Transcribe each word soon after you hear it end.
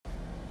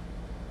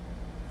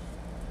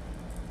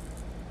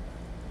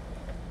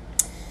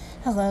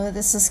Hello,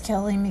 this is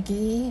Kelly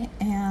McGee,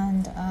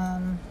 and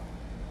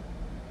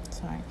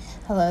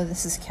Hello,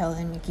 this is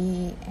Kelly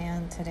McGee,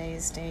 and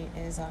today's date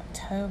is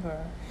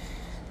October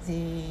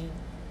the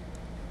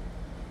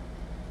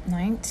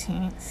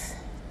 19th,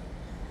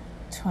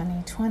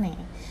 2020,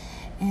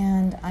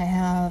 and I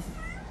have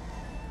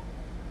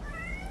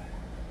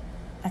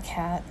a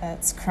cat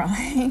that's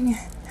crying,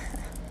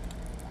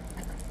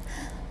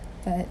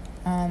 but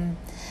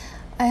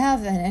I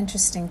have an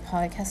interesting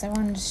podcast I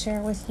wanted to share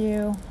with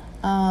you.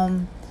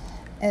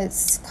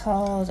 It's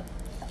called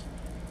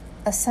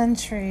A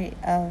Century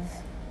of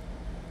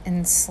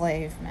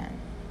Enslavement,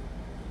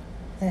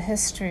 the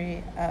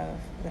history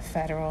of the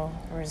Federal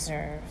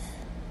Reserve.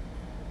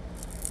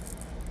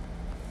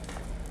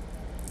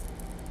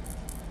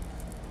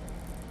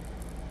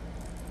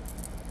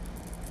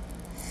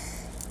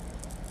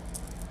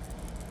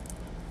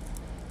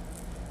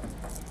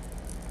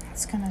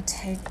 It's gonna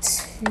take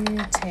 2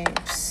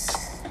 tapes.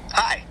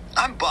 Hi,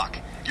 I'm Buck,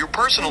 your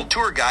personal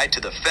tour guide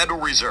to the Federal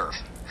Reserve.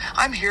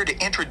 I'm here to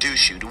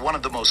introduce you to one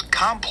of the most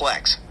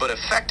complex but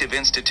effective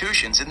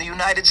institutions in the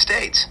United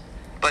States.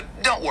 But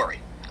don't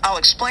worry, I'll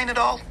explain it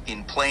all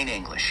in plain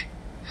English.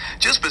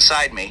 Just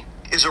beside me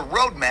is a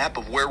roadmap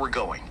of where we're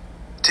going.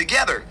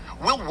 Together,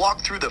 we'll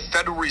walk through the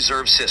Federal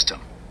Reserve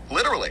System,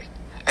 literally.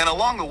 And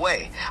along the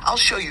way, I'll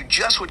show you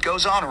just what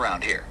goes on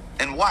around here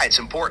and why it's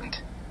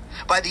important.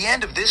 By the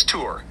end of this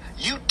tour,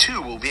 you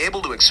too will be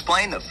able to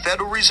explain the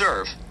Federal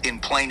Reserve in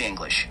plain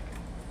English.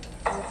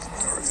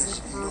 There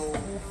is no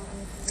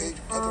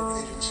other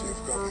agency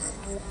of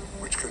government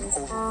which can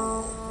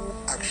overrule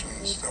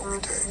actions that we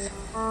take.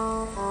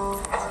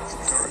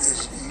 There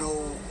is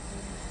no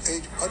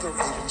other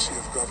agency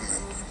of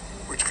government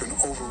which can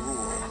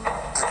overrule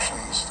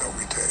actions that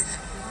we take.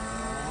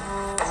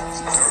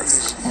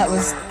 That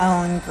was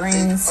Alan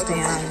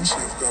Greenspan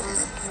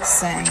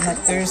saying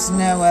that there's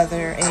no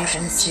other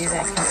agency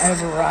that can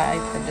override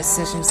the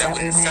decisions that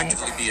we make. That would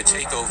effectively be a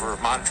takeover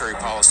of monetary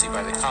policy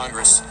by the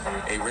Congress,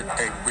 a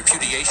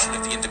repudiation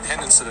of the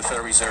independence of the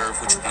Federal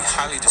Reserve, which would be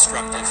highly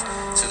destructive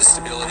to the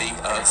stability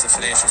of the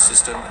financial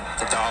system,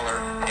 the dollar,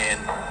 and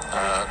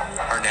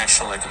our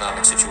national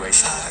economic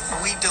situation.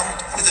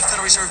 The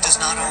Federal Reserve does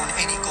not own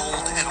any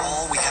gold at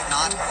all. We have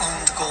not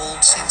owned gold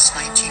since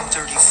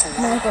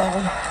 1934. No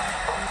gold.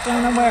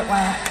 Don't know where it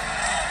went.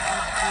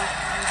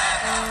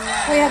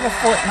 We have a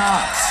Fort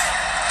Knox.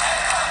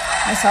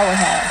 That's all we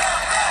have.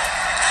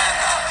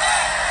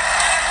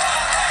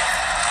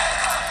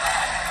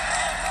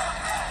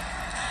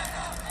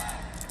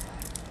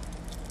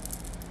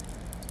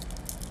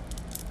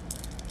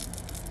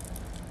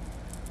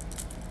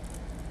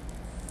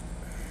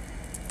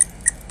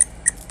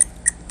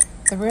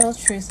 The real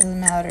truth of the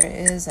matter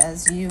is,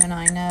 as you and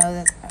I know,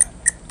 that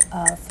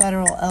a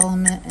federal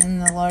element in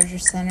the larger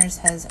centers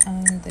has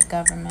owned the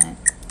government.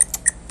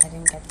 I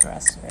didn't get the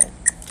rest of it.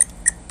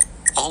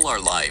 All our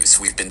lives,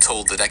 we've been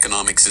told that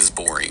economics is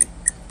boring.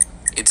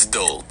 It's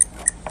dull.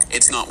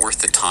 It's not worth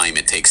the time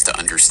it takes to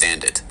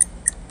understand it.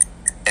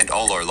 And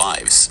all our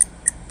lives,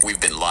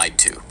 we've been lied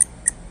to.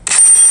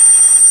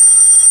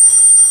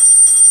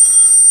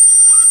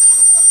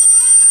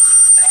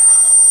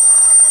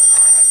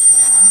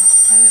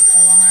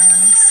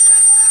 Alarms.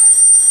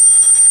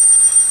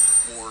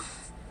 War,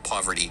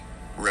 poverty,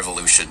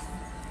 revolution.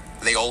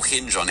 They all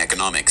hinge on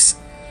economics,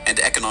 and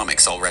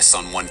economics all rests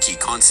on one key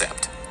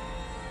concept.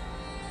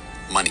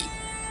 Money.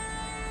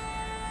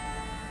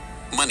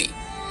 Money.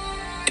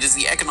 It is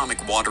the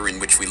economic water in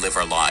which we live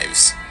our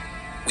lives.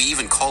 We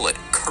even call it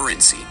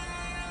currency.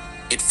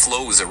 It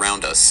flows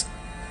around us,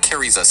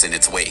 carries us in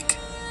its wake,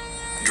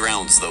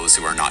 drowns those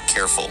who are not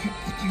careful.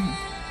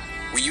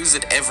 We use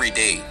it every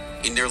day,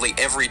 in nearly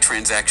every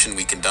transaction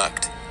we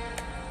conduct.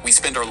 We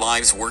spend our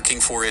lives working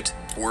for it,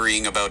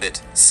 worrying about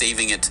it,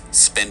 saving it,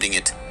 spending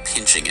it,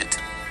 pinching it.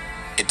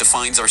 It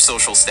defines our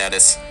social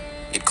status.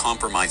 It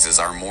compromises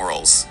our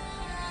morals.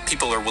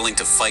 People are willing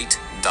to fight,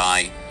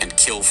 die, and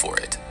kill for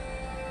it.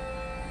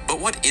 But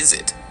what is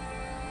it?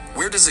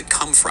 Where does it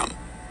come from?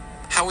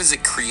 How is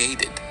it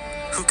created?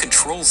 Who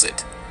controls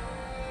it?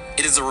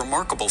 It is a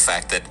remarkable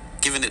fact that,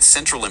 given its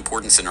central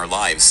importance in our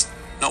lives,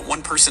 not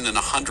one person in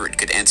 100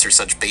 could answer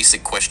such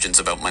basic questions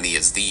about money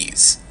as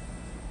these.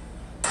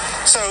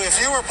 So if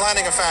you were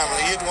planning a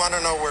family, you'd want to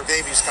know where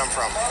babies come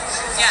from.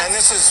 Yeah. And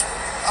this is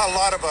a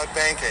lot about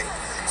banking.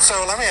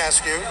 So let me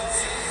ask you,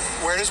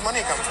 where does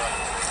money come from?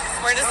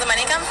 Where does the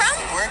money come from?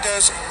 Where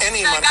does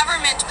any The money...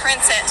 government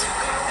prints it.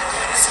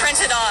 It's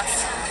printed off.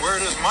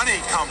 Where does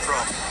money come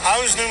from? How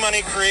is new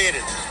money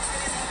created?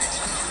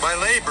 By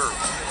labor.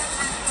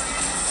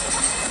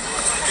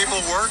 People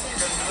work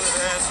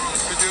and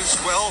produce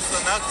wealth,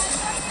 and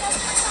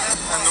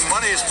the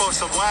money is supposed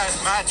to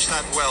match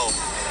that wealth.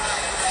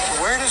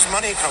 Where does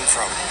money come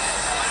from?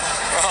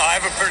 Well, I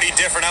have a pretty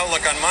different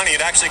outlook on money.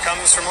 It actually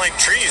comes from, like,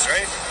 trees,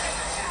 right?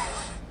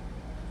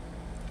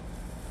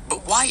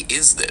 But why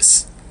is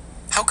this?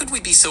 How could we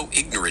be so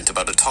ignorant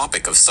about a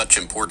topic of such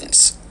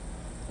importance?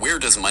 Where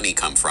does money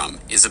come from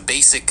is a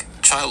basic,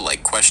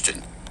 childlike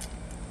question.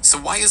 So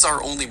why is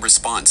our only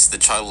response the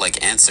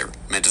childlike answer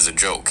meant as a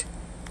joke?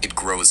 It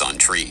grows on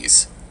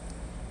trees.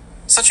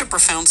 Such a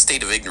profound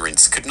state of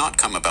ignorance could not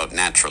come about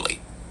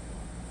naturally.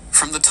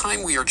 From the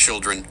time we are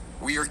children,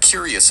 we are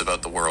curious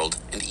about the world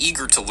and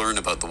eager to learn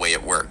about the way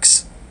it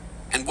works.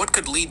 And what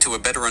could lead to a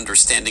better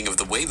understanding of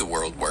the way the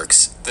world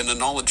works than a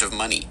knowledge of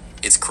money,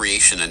 its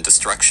creation and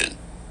destruction?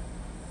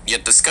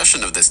 Yet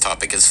discussion of this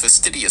topic is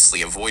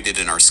fastidiously avoided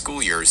in our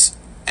school years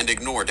and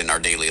ignored in our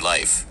daily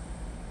life.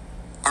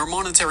 Our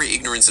monetary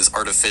ignorance is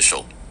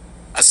artificial,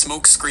 a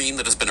smoke screen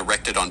that has been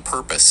erected on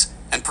purpose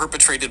and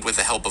perpetrated with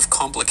the help of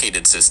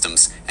complicated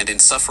systems and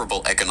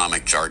insufferable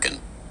economic jargon.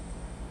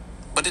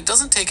 But it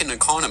doesn't take an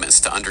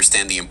economist to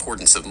understand the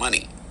importance of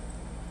money.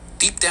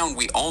 Deep down,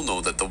 we all know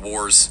that the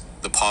wars,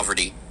 the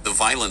poverty, the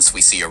violence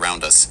we see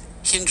around us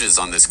hinges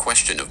on this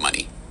question of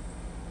money.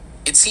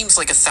 It seems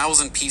like a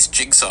 1,000-piece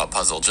jigsaw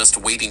puzzle just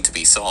waiting to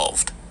be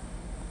solved.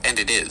 And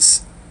it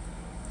is.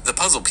 The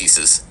puzzle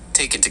pieces,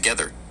 taken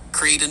together,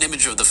 create an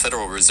image of the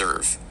Federal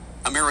Reserve,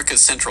 America's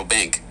central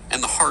bank,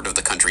 and the heart of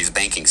the country's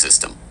banking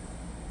system.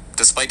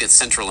 Despite its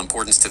central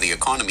importance to the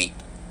economy,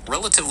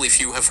 relatively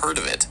few have heard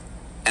of it,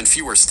 and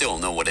fewer still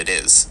know what it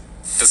is,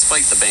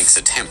 despite the bank's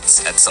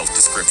attempts at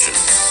self-description.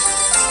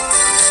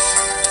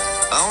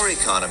 Our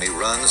economy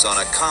runs on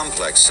a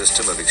complex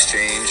system of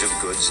exchange of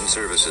goods and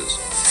services,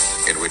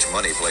 in which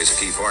money plays a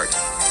key part.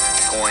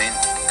 Coin,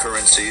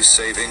 currencies,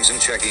 savings,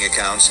 and checking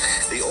accounts,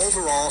 the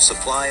overall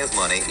supply of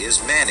money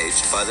is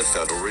managed by the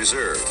Federal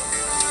Reserve.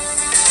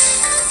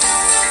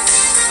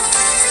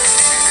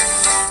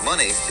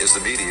 Money is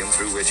the medium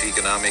through which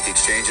economic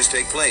exchanges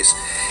take place,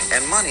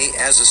 and money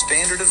as a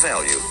standard of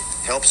value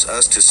helps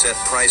us to set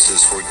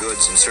prices for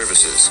goods and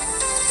services.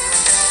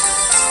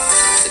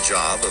 The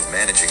job of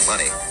managing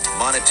money,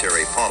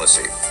 monetary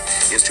policy,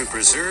 is to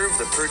preserve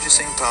the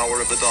purchasing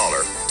power of the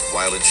dollar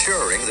while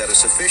ensuring that a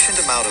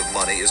sufficient amount of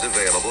money is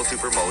available to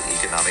promote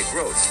economic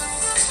growth.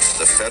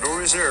 The Federal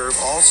Reserve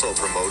also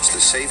promotes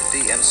the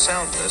safety and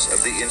soundness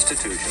of the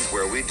institutions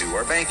where we do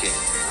our banking.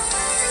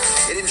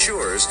 It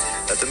ensures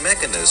that the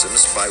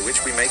mechanisms by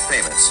which we make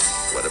payments,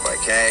 whether by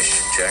cash,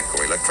 check,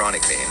 or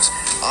electronic means,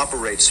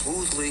 operate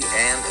smoothly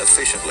and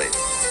efficiently.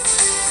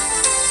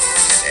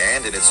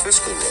 And in its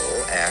fiscal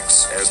role,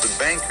 acts as the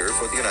banker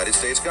for the United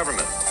States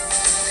government.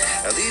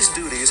 Now, these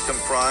duties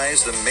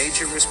comprise the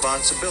major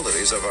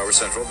responsibilities of our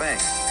central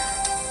bank.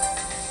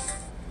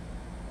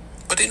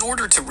 But in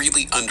order to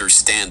really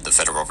understand the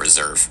Federal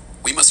Reserve,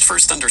 we must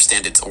first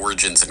understand its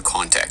origins and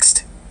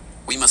context.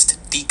 We must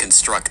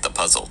deconstruct the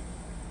puzzle.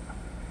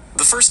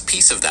 The first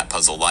piece of that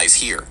puzzle lies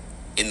here,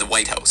 in the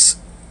White House.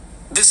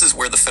 This is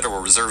where the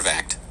Federal Reserve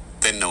Act,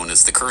 then known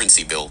as the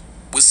Currency Bill,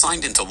 was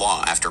signed into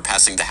law after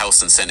passing the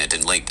House and Senate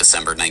in late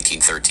December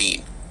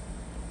 1913.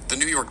 The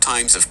New York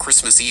Times of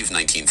Christmas Eve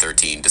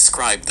 1913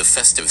 described the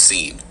festive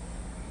scene.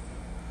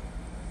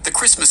 The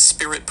Christmas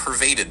spirit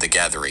pervaded the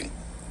gathering.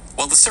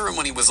 While the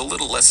ceremony was a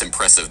little less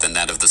impressive than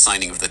that of the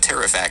signing of the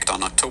Tariff Act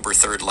on October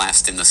 3rd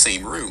last in the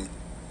same room,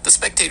 the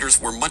spectators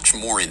were much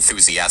more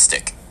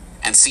enthusiastic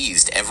and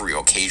seized every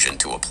occasion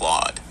to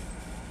applaud.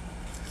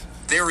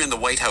 There in the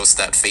White House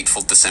that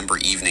fateful December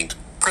evening,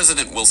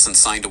 President Wilson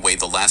signed away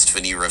the last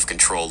veneer of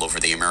control over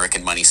the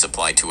American money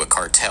supply to a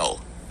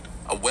cartel,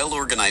 a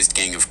well-organized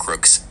gang of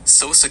crooks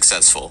so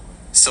successful,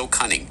 so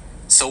cunning,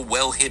 so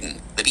well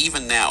hidden that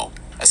even now,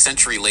 a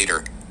century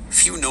later,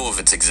 few know of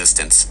its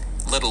existence,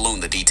 let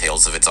alone the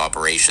details of its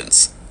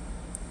operations.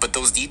 But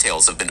those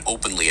details have been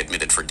openly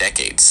admitted for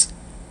decades.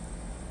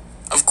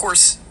 Of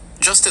course,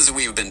 just as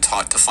we have been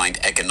taught to find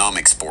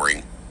economics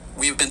boring,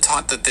 we have been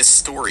taught that this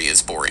story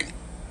is boring.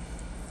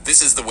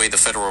 This is the way the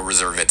Federal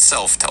Reserve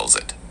itself tells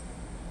it.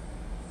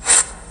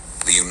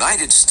 The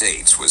United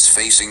States was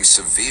facing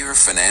severe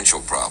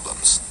financial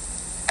problems.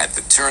 At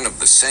the turn of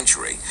the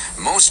century,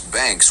 most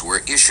banks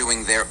were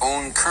issuing their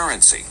own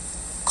currency,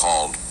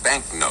 called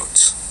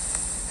banknotes.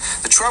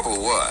 The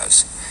trouble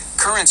was,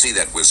 currency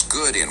that was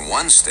good in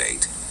one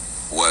state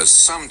was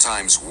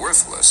sometimes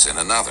worthless in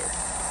another.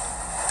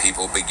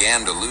 People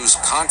began to lose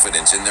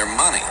confidence in their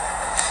money,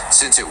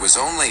 since it was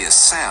only as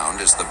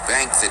sound as the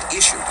bank that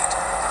issued it.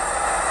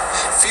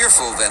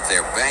 Fearful that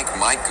their bank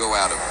might go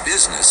out of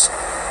business,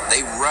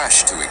 they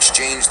rushed to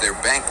exchange their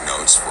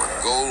banknotes for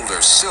gold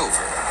or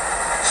silver.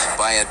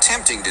 By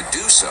attempting to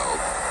do so,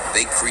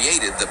 they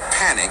created the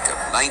Panic of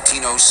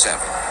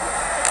 1907.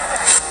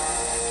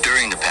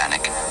 During the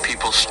panic,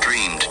 people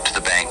streamed to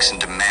the banks and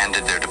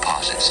demanded their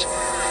deposits.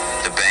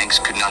 The banks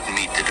could not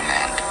meet the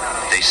demand.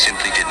 They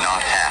simply did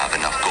not have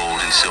enough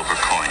gold and silver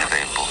coin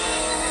available.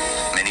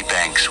 Many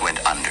banks went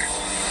under.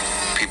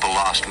 People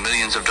lost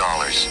millions of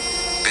dollars.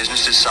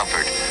 Businesses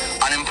suffered,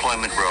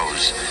 unemployment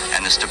rose,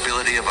 and the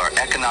stability of our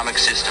economic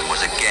system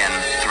was again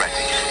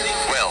threatened.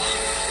 Well,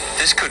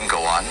 this couldn't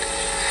go on.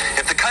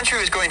 If the country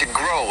was going to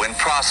grow and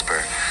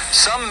prosper,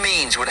 some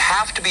means would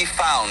have to be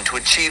found to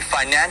achieve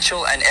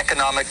financial and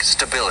economic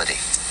stability.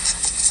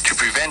 To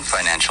prevent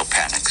financial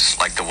panics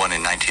like the one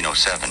in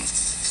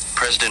 1907,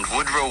 President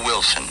Woodrow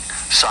Wilson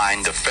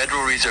signed the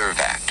Federal Reserve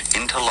Act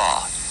into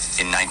law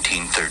in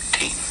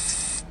 1913.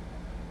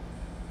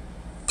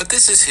 But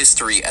this is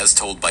history as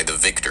told by the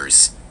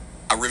victors,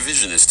 a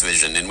revisionist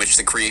vision in which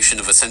the creation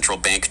of a central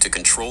bank to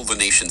control the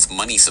nation's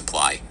money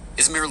supply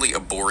is merely a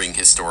boring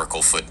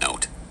historical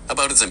footnote,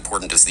 about as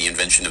important as the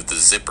invention of the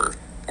zipper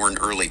or an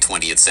early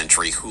 20th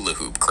century hula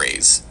hoop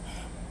craze.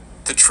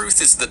 The truth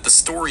is that the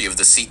story of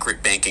the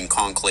secret banking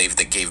conclave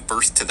that gave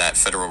birth to that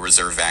Federal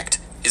Reserve Act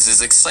is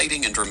as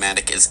exciting and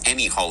dramatic as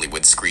any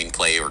Hollywood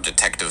screenplay or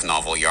detective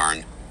novel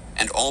yarn,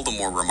 and all the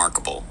more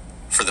remarkable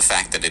for the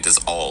fact that it is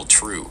all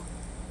true.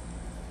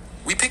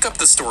 We pick up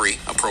the story,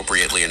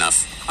 appropriately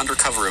enough, under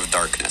cover of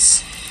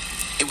darkness.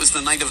 It was the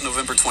night of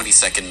November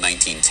 22nd,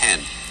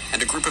 1910,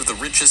 and a group of the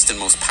richest and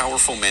most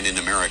powerful men in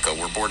America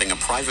were boarding a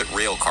private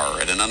rail car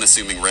at an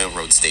unassuming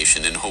railroad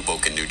station in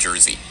Hoboken, New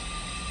Jersey.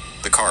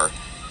 The car,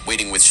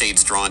 waiting with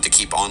shades drawn to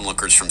keep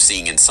onlookers from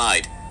seeing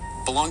inside,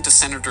 belonged to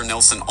Senator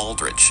Nelson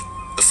Aldrich,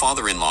 the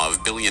father-in-law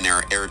of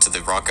billionaire heir to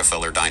the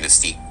Rockefeller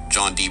dynasty,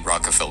 John D.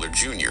 Rockefeller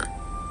Jr.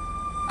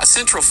 A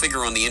central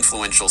figure on the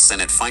influential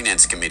Senate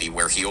Finance Committee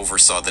where he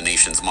oversaw the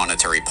nation's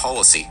monetary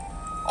policy,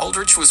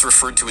 Aldrich was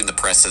referred to in the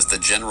press as the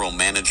general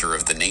manager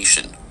of the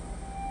nation.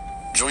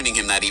 Joining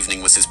him that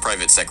evening was his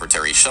private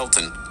secretary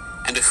Shelton,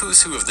 and a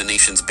who's who of the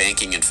nation's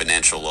banking and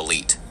financial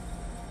elite.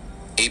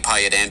 A.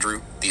 Hyatt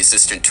Andrew, the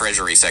assistant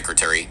treasury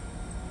secretary,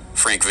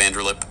 Frank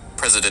Vanderlip,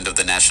 president of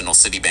the National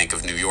City Bank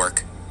of New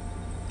York,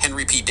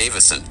 Henry P.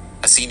 Davison,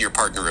 a senior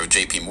partner of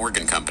J.P.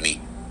 Morgan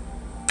Company,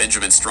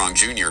 Benjamin Strong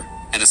Jr.,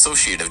 an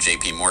associate of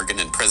J.P. Morgan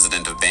and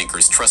president of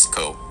Bankers Trust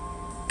Co.,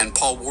 and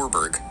Paul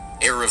Warburg,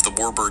 heir of the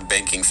Warburg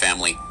banking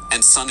family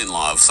and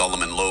son-in-law of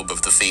Solomon Loeb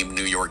of the famed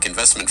New York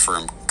investment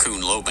firm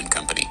Kuhn, Loeb &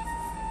 Company.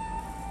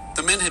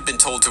 The men had been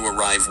told to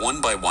arrive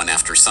one by one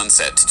after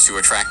sunset to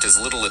attract as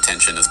little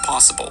attention as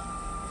possible.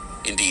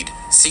 Indeed,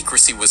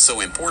 secrecy was so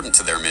important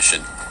to their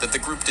mission that the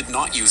group did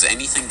not use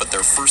anything but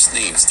their first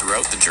names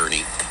throughout the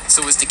journey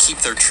so as to keep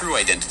their true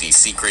identities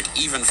secret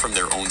even from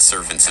their own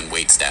servants and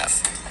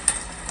waitstaff.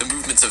 The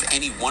movements of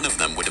any one of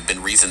them would have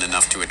been reason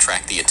enough to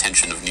attract the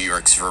attention of New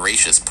York's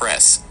voracious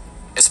press,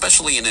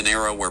 especially in an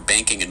era where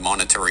banking and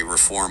monetary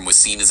reform was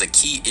seen as a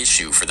key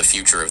issue for the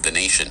future of the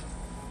nation.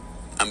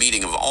 A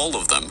meeting of all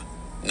of them,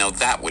 now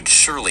that would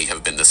surely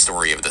have been the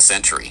story of the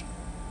century.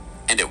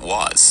 And it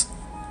was.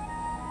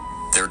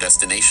 Their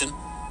destination?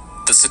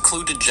 The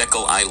secluded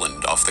Jekyll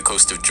Island off the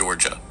coast of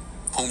Georgia,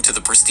 home to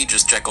the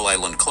prestigious Jekyll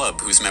Island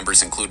Club whose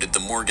members included the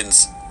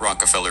Morgans,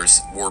 Rockefellers,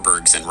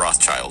 Warburgs, and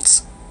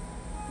Rothschilds.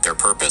 Their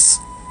purpose?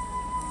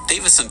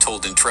 Davison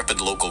told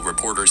intrepid local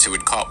reporters who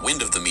had caught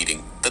wind of the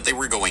meeting that they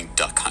were going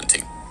duck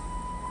hunting.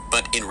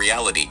 But in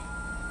reality,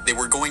 they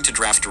were going to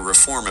draft a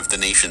reform of the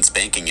nation's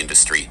banking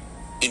industry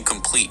in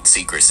complete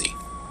secrecy.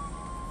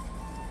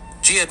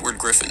 G. Edward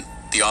Griffin,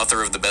 the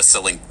author of the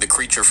best-selling The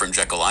Creature from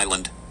Jekyll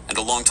Island and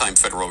a longtime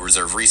Federal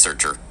Reserve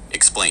researcher,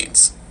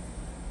 explains.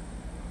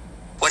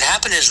 What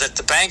happened is that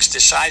the banks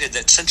decided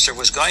that since there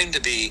was going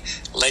to be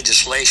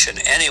legislation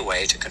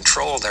anyway to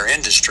control their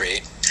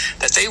industry,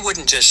 that they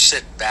wouldn't just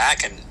sit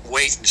back and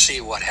wait and see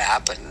what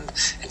happened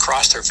and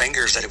cross their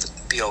fingers that it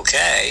would be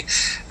okay.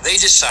 They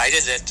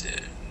decided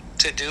that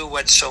to do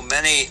what so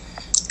many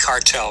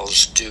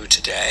cartels do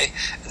today,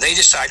 they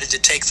decided to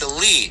take the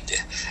lead,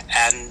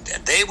 and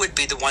they would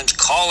be the ones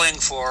calling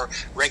for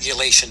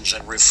regulations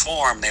and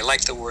reform. They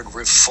like the word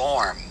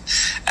reform,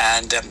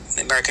 and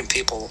the American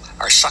people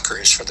are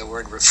suckers for the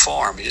word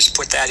reform. You just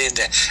put that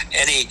into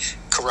any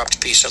corrupt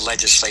piece of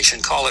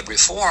legislation, call it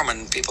reform,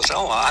 and people say,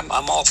 oh,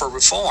 I'm all for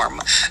reform,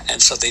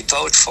 and so they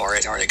vote for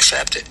it or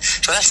accept it.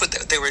 So that's what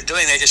they were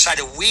doing. They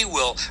decided we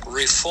will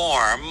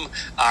reform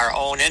our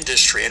own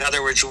industry. In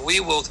other words, we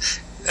will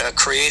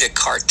create a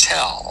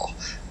cartel,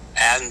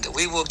 and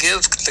we will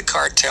give the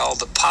cartel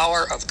the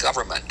power of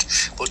government.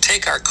 We'll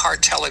take our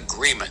cartel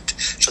agreement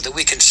so that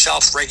we can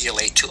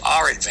self-regulate to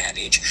our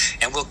advantage,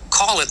 and we'll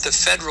call it the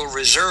Federal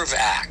Reserve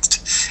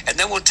Act. And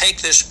then we'll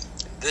take this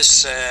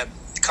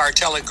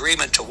cartel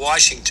agreement to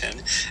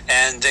Washington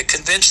and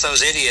convince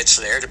those idiots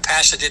there to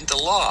pass it into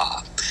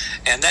law.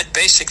 And that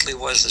basically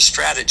was the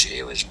strategy.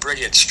 It was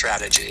brilliant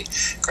strategy.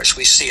 Of course,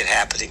 we see it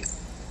happening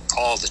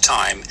all the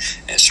time,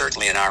 and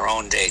certainly in our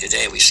own day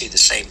today, we see the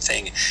same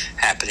thing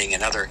happening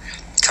in other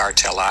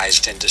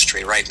cartelized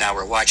industry. Right now,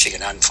 we're watching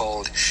it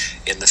unfold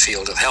in the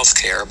field of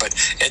healthcare, but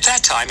at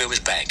that time, it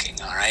was banking,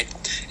 all right?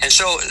 And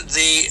so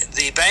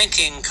the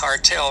banking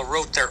cartel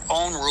wrote their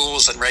own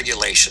rules and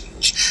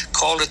regulations,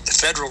 called it the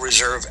Federal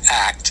Reserve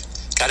Act,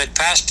 got it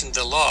passed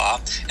into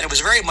law, and it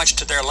was very much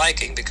to their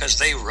liking because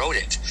they wrote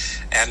it.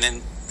 And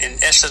in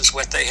essence,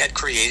 what they had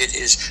created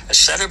is a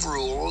set of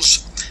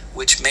rules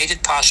which made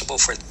it possible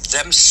for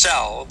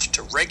themselves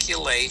to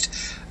regulate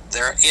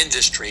their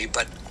industry,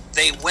 but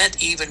they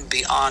went even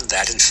beyond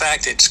that. In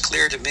fact, it's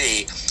clear to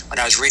me when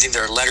I was reading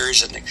their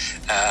letters and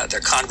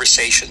their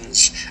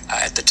conversations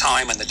at the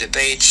time and the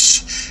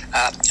debates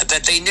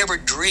that they never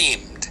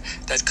dreamed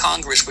that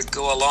Congress would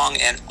go along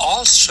and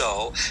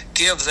also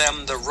give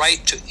them the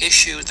right to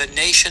issue the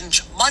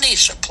nation's money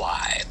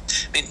supply.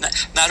 I mean,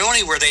 not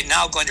only were they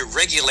now going to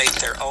regulate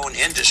their own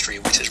industry,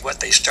 which is what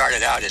they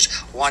started out as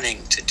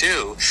wanting to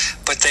do,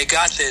 but they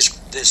got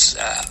this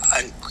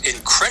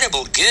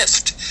incredible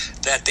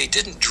gift that they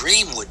didn't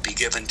dream would be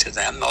given to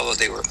them, although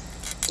they were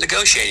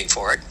negotiating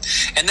for it.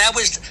 And that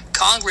was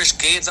Congress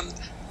gave them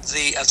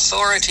the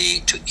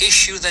authority to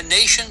issue the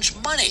nation's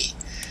money.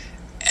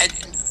 And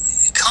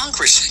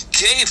Congress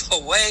gave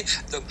away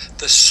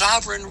the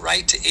sovereign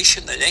right to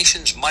issue the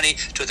nation's money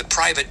to the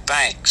private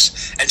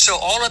banks. And so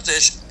all of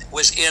this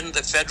was in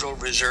the Federal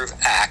Reserve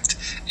Act,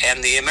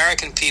 and the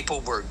American people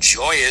were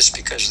joyous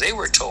because they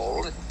were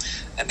told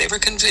and they were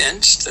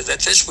convinced that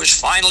this was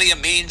finally a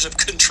means of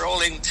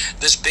controlling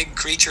this big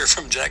creature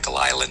from Jekyll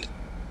Island.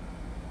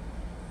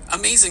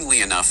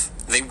 Amazingly enough,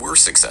 they were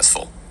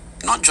successful,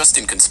 not just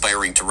in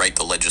conspiring to write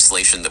the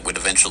legislation that would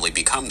eventually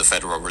become the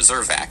Federal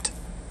Reserve Act,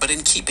 but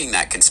in keeping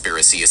that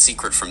conspiracy a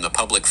secret from the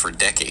public for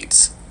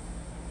decades.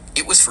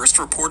 It was first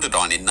reported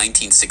on in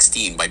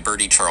 1916 by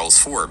Bertie Charles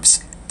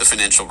Forbes, the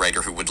financial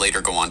writer who would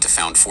later go on to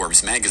found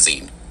Forbes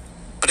magazine.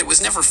 But it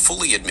was never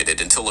fully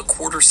admitted until a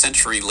quarter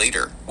century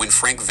later, when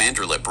Frank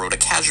Vanderlip wrote a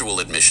casual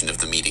admission of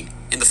the meeting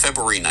in the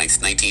February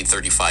 9th,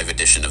 1935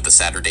 edition of the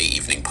Saturday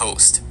Evening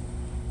Post.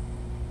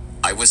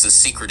 I was as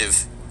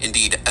secretive,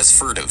 indeed as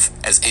furtive,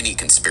 as any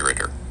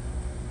conspirator.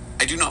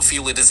 I do not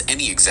feel it is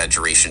any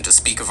exaggeration to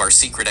speak of our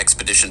secret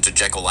expedition to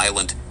Jekyll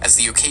Island as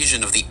the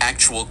occasion of the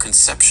actual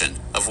conception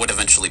of what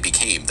eventually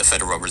became the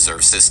Federal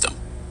Reserve System.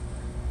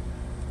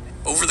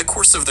 Over the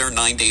course of their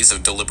 9 days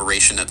of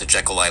deliberation at the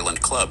Jekyll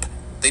Island Club,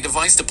 they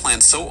devised a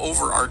plan so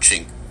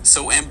overarching,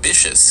 so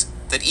ambitious,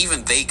 that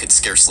even they could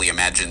scarcely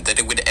imagine that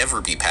it would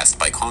ever be passed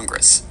by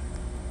Congress.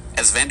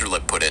 As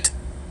Vanderlip put it,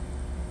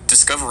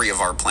 discovery of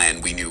our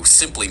plan, we knew,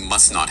 simply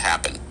must not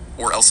happen,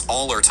 or else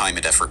all our time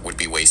and effort would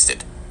be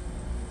wasted.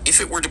 If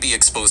it were to be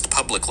exposed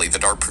publicly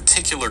that our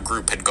particular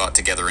group had got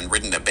together and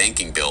written a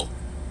banking bill,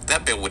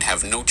 that bill would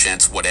have no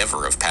chance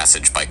whatever of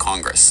passage by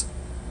Congress.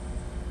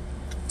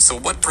 So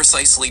what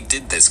precisely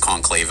did this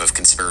conclave of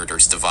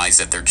conspirators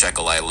devise at their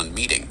Jekyll Island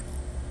meeting?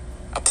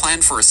 A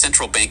plan for a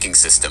central banking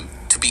system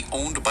to be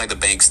owned by the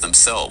banks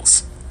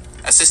themselves,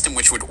 a system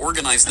which would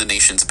organize the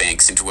nation's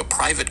banks into a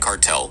private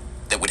cartel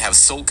that would have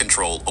sole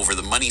control over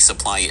the money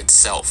supply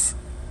itself.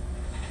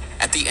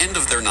 At the end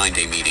of their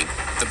 9-day meeting,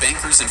 the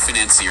bankers and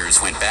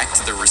financiers went back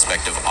to their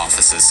respective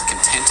offices,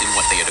 content in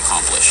what they had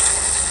accomplished.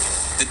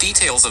 The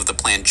details of the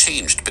plan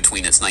changed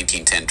between its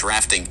 1910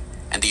 drafting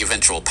and the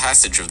eventual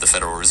passage of the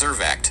Federal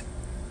Reserve Act,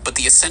 but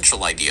the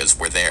essential ideas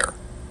were there.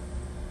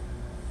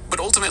 But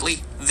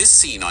ultimately, this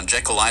scene on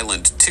Jekyll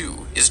Island,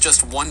 too, is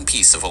just one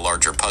piece of a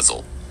larger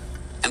puzzle.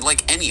 And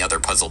like any other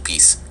puzzle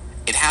piece,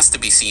 it has to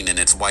be seen in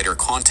its wider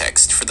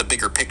context for the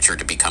bigger picture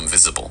to become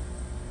visible.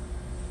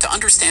 To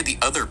understand the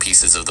other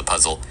pieces of the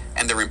puzzle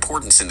and their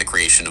importance in the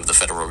creation of the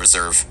Federal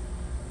Reserve,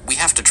 we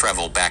have to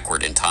travel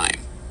backward in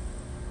time.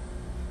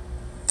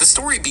 The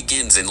story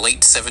begins in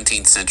late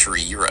 17th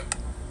century Europe.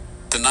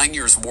 The 9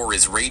 Years' War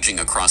is raging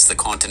across the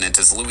continent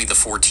as Louis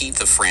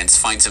XIV of France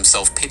finds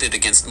himself pitted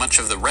against much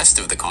of the rest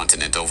of the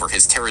continent over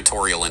his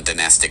territorial and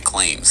dynastic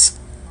claims.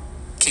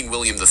 King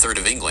William III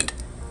of England,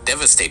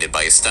 devastated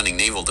by a stunning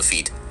naval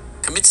defeat,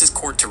 commits his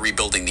court to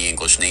rebuilding the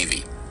English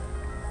Navy.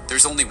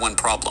 There's only one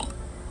problem: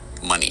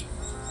 money.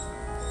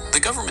 The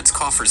government's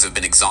coffers have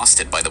been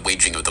exhausted by the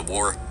waging of the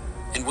war,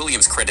 and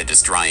William's credit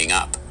is drying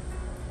up.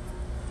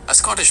 A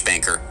Scottish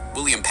banker,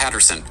 William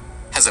Patterson,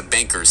 has a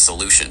banker's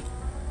solution.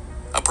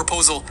 A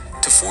proposal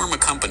to form a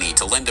company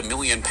to lend £1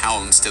 million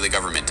to the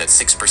government at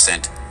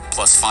 6%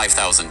 plus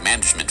 $5,000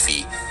 management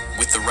fee,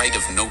 with the right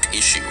of note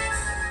issue.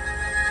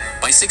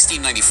 By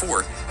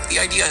 1694, the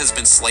idea has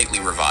been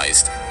slightly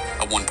revised,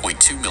 a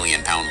 £1.2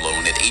 million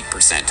loan at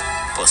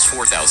 8% plus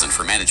 $4,000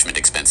 for management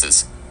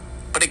expenses.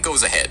 But it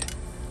goes ahead.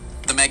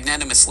 The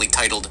magnanimously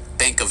titled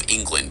Bank of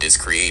England is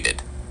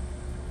created.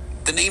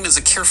 The name is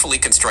a carefully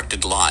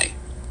constructed lie,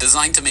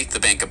 designed to make the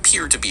bank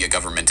appear to be a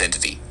government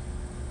entity.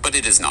 But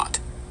it is not.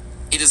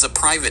 It is a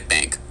private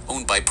bank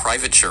owned by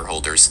private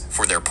shareholders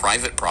for their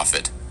private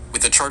profit,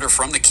 with a charter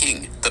from the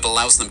king that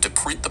allows them to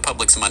print the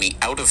public's money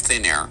out of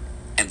thin air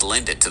and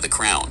lend it to the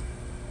crown.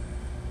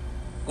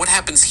 What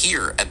happens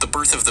here at the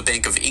birth of the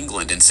Bank of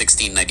England in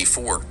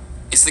 1694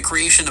 is the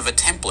creation of a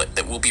template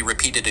that will be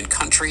repeated in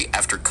country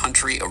after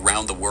country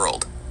around the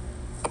world.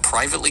 A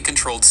privately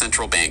controlled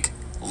central bank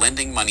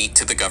lending money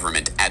to the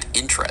government at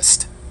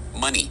interest,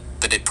 money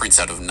that it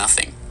prints out of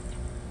nothing.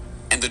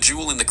 And the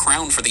jewel in the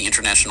crown for the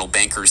international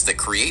bankers that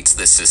creates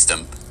this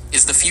system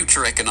is the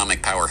future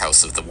economic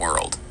powerhouse of the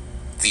world,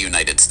 the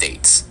United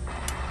States.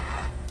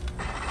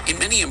 In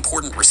many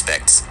important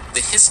respects, the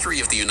history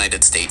of the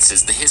United States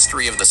is the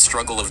history of the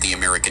struggle of the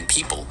American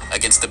people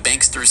against the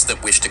banksters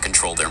that wish to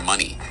control their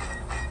money.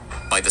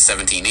 By the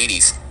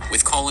 1780s,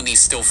 with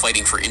colonies still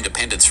fighting for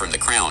independence from the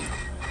crown,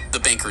 the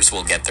bankers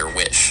will get their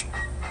wish.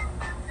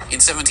 In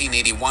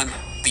 1781,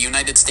 the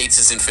United States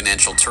is in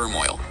financial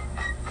turmoil.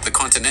 The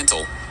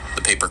Continental, the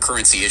the paper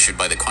currency issued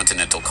by the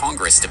Continental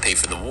Congress to pay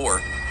for the war,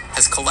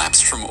 has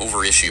collapsed from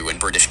overissue and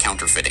British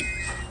counterfeiting.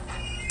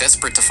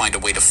 Desperate to find a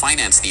way to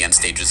finance the end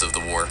stages of the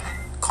war,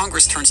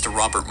 Congress turns to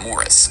Robert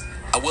Morris,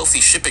 a wealthy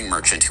shipping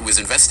merchant who was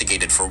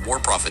investigated for war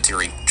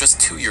profiteering just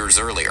 2 years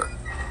earlier.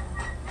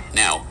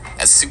 Now,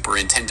 as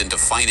Superintendent of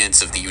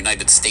Finance of the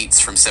United States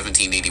from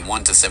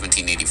 1781 to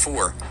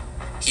 1784,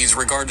 he is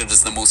regarded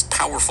as the most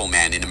powerful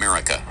man in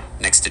America,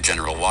 next to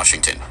General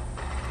Washington.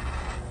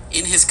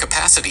 In his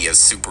capacity as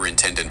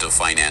Superintendent of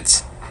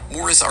Finance,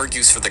 Morris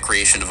argues for the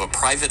creation of a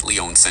privately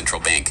owned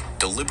central bank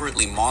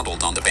deliberately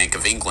modeled on the Bank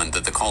of England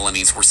that the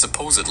colonies were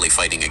supposedly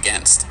fighting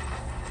against.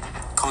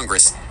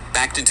 Congress,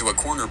 backed into a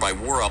corner by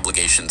war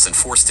obligations and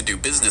forced to do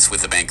business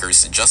with the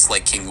bankers just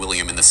like King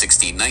William in the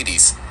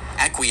 1690s,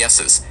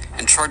 acquiesces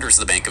and charters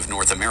the Bank of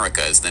North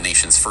America as the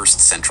nation's first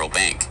central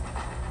bank.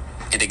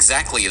 And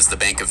exactly as the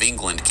Bank of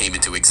England came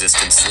into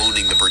existence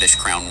loaning the British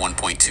Crown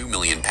 £1.2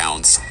 million,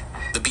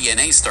 the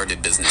BNA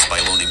started business by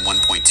loaning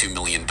 $1.2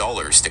 million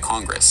to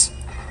Congress.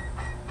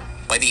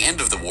 By the end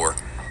of the war,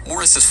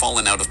 Morris has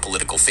fallen out of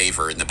political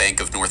favor and the Bank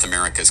of North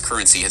America's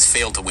currency has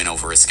failed to win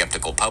over a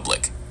skeptical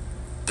public.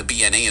 The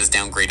BNA is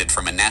downgraded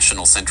from a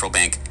national central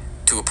bank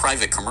to a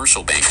private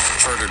commercial bank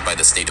chartered by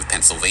the state of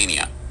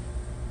Pennsylvania.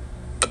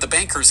 But the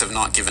bankers have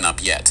not given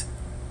up yet.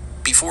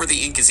 Before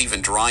the ink is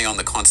even dry on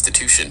the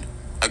Constitution,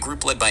 a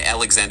group led by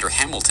Alexander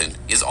Hamilton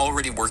is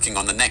already working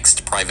on the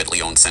next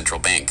privately owned central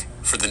bank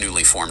for the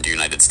newly formed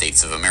United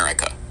States of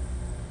America.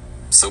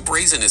 So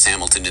brazen is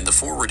Hamilton in the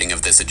forwarding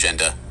of this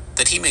agenda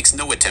that he makes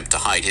no attempt to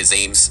hide his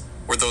aims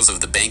or those of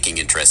the banking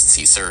interests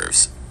he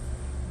serves.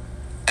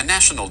 A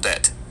national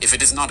debt, if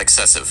it is not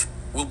excessive,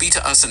 will be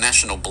to us a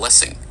national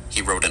blessing,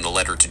 he wrote in a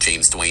letter to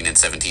James Duane in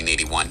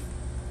 1781.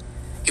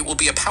 It will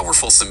be a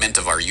powerful cement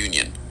of our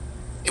union.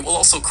 It will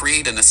also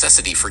create a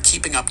necessity for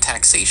keeping up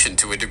taxation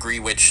to a degree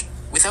which,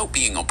 without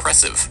being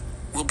oppressive,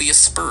 will be a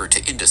spur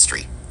to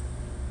industry.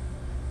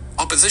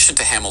 Opposition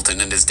to Hamilton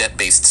and his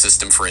debt-based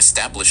system for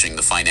establishing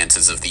the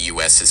finances of the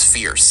U.S. is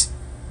fierce.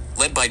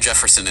 Led by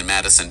Jefferson and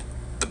Madison,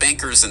 the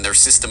bankers and their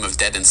system of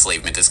debt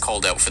enslavement is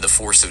called out for the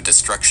force of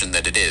destruction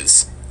that it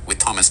is, with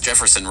Thomas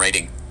Jefferson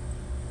writing,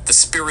 "The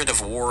spirit of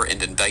war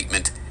and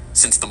indictment,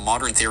 since the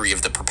modern theory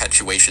of the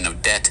perpetuation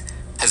of debt,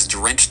 has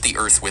drenched the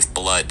earth with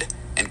blood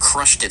and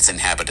crushed its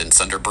inhabitants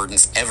under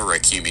burdens ever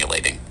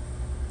accumulating."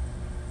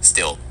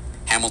 Still,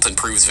 Hamilton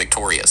proves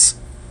victorious.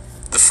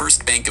 The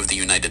first Bank of the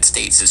United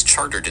States is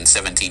chartered in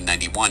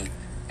 1791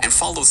 and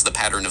follows the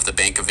pattern of the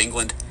Bank of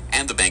England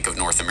and the Bank of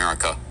North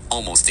America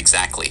almost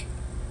exactly.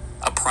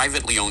 A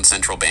privately owned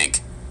central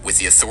bank with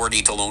the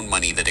authority to loan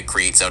money that it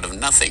creates out of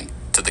nothing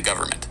to the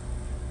government.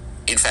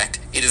 In fact,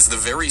 it is the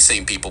very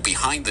same people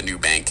behind the new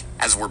bank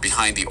as were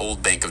behind the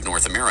old Bank of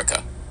North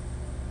America.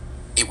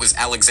 It was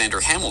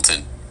Alexander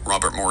Hamilton,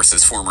 Robert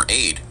Morris's former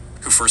aide,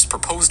 who first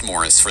proposed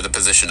Morris for the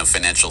position of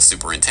financial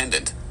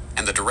superintendent,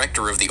 and the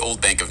director of the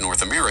old Bank of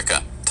North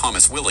America,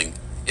 Thomas Willing,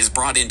 is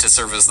brought in to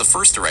serve as the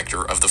first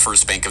director of the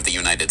first Bank of the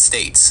United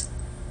States.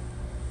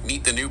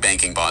 Meet the new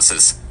banking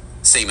bosses,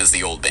 same as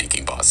the old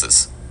banking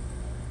bosses.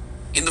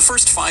 In the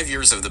first 5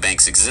 years of the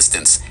bank's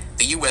existence,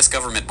 the U.S.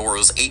 government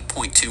borrows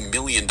 $8.2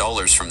 million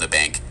from the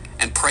bank,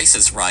 and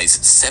prices rise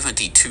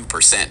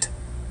 72%.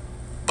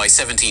 By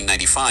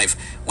 1795,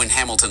 when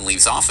Hamilton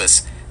leaves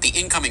office, the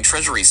incoming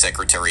Treasury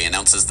Secretary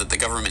announces that the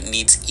government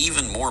needs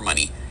even more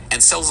money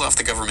and sells off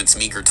the government's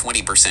meager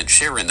 20%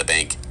 share in the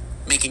bank,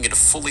 making it a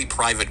fully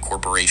private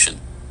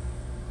corporation.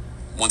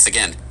 Once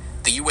again,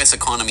 the U.S.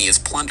 economy is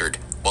plundered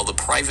while the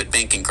private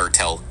banking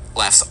cartel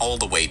laughs all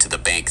the way to the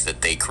bank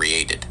that they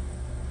created.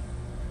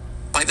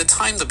 By the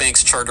time the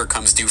bank's charter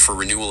comes due for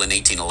renewal in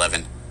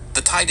 1811,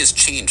 the tide has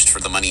changed for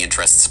the money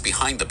interests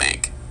behind the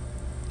bank.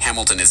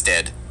 Hamilton is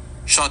dead,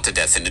 shot to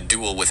death in a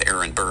duel with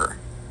Aaron Burr.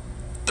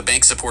 The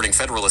bank-supporting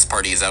Federalist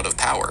Party is out of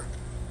power.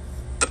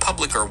 The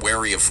public are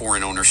wary of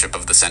foreign ownership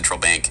of the central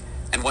bank,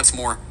 and what's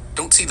more,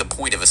 don't see the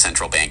point of a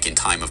central bank in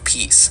time of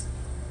peace.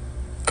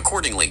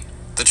 Accordingly,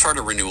 the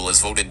charter renewal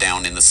is voted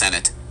down in the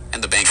Senate,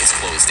 and the bank is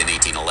closed in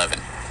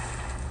 1811.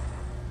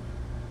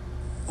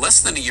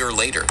 Less than a year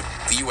later,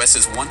 the U.S.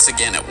 is once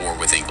again at war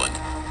with England.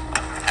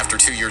 After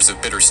 2 years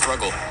of bitter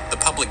struggle, the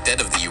public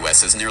debt of the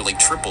U.S. has nearly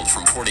tripled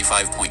from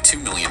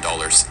 $45.2 million to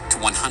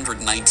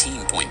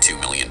 $119.2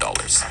 million.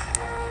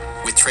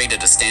 With trade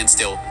at a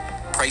standstill,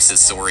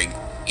 prices soaring,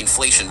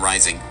 inflation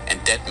rising,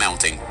 and debt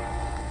mounting,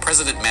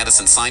 President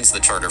Madison signs the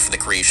charter for the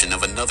creation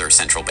of another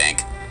central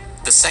bank,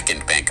 the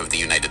Second Bank of the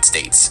United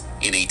States,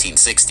 in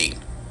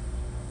 1816.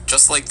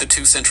 Just like the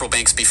two central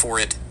banks before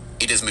it,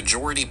 it is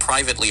majority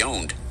privately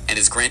owned and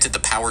is granted the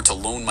power to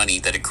loan money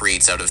that it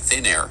creates out of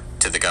thin air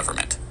to the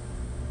government.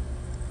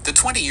 The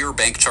 20-year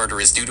bank charter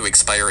is due to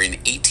expire in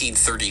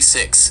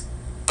 1836,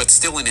 but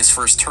still in his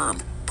first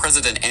term,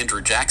 President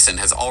Andrew Jackson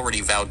has already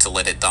vowed to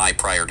let it die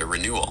prior to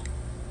renewal.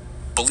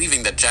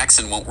 Believing that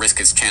Jackson won't risk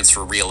his chance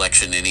for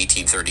re-election in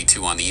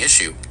 1832 on the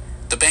issue,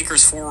 the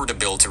bankers forward a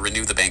bill to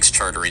renew the bank's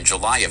charter in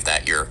July of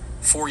that year,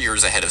 4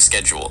 years ahead of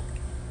schedule.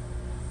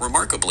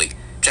 Remarkably,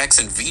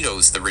 Jackson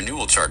vetoes the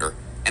renewal charter,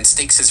 and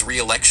stakes his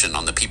re-election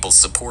on the people's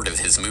support of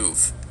his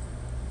move.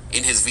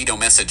 In his veto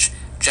message,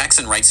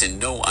 Jackson writes in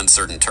no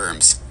uncertain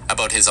terms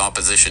about his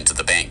opposition to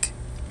the bank.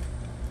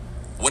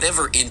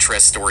 Whatever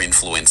interest or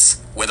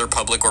influence, whether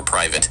public or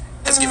private,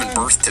 has given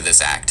birth to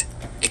this act,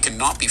 it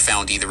cannot be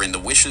found either in the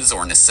wishes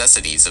or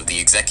necessities of the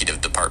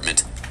executive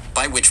department,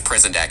 by which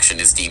present action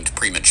is deemed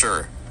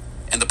premature,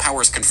 and the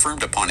powers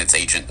confirmed upon its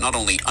agent not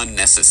only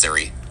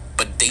unnecessary,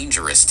 but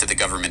dangerous to the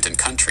government and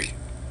country.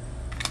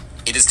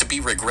 It is to be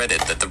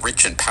regretted that the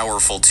rich and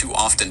powerful too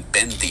often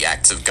bend the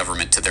acts of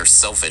government to their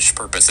selfish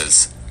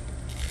purposes.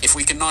 If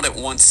we cannot at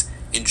once,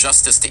 in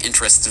justice to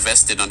interests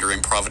vested under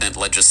improvident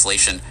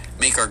legislation,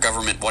 make our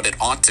government what it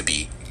ought to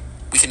be,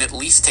 we can at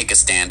least take a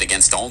stand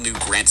against all new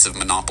grants of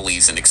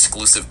monopolies and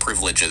exclusive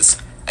privileges,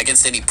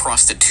 against any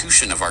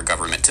prostitution of our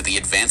government to the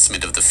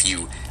advancement of the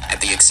few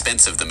at the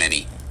expense of the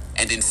many,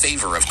 and in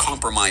favor of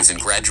compromise and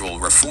gradual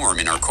reform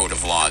in our code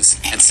of laws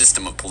and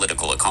system of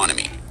political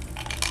economy.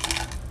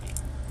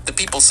 The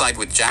people side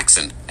with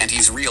Jackson, and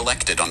he's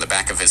re-elected on the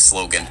back of his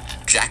slogan,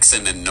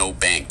 "Jackson and no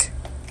bank."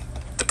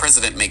 The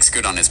president makes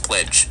good on his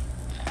pledge.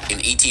 In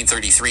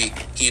 1833,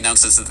 he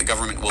announces that the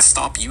government will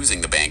stop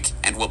using the bank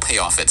and will pay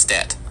off its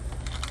debt.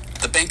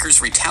 The bankers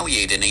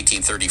retaliate in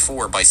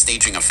 1834 by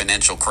staging a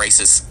financial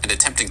crisis and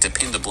attempting to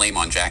pin the blame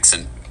on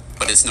Jackson,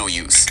 but it's no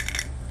use.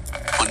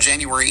 On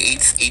January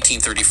 8,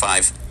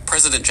 1835,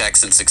 President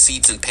Jackson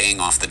succeeds in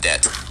paying off the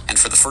debt, and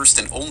for the first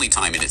and only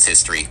time in its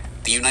history,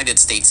 the United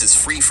States is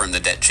free from the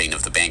debt chain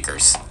of the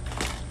bankers.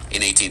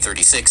 In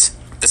 1836,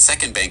 the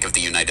Second Bank of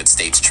the United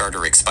States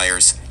charter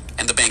expires,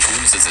 and the bank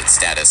loses its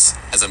status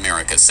as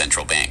America's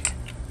central bank.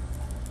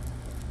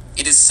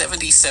 It is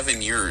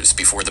 77 years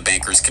before the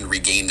bankers can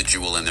regain the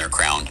jewel in their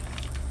crown,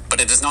 but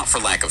it is not for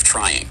lack of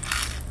trying.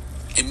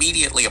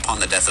 Immediately upon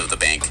the death of the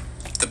bank,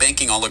 the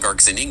banking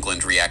oligarchs in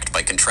England react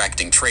by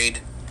contracting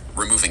trade,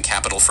 removing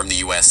capital from the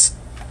U.S.,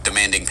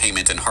 demanding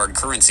payment in hard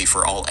currency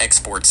for all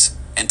exports,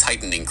 and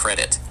tightening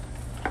credit.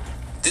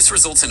 This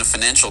results in a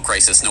financial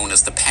crisis known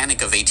as the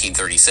Panic of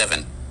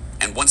 1837,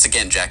 and once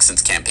again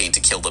Jackson's campaign to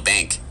kill the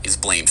bank is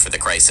blamed for the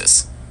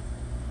crisis.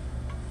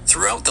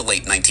 Throughout the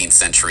late 19th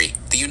century,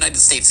 the United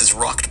States is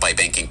rocked by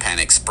banking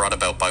panics brought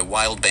about by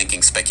wild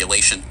banking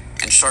speculation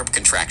and sharp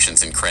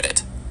contractions in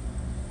credit.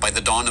 By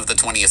the dawn of the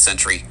 20th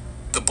century,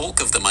 the bulk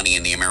of the money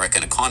in the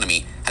American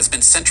economy has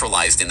been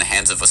centralized in the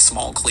hands of a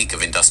small clique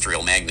of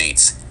industrial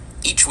magnates,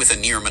 each with a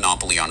near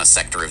monopoly on a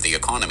sector of the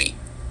economy.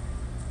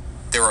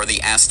 There are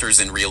the Astors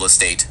in real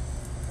estate,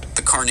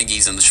 the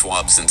Carnegies and the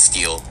Schwabs in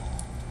steel,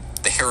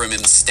 the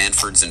Harrimans,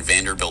 Stanfords, and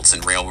Vanderbilts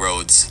in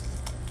railroads,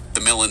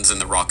 the Mellons and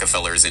the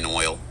Rockefellers in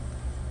oil.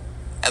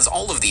 As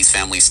all of these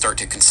families start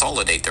to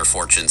consolidate their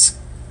fortunes,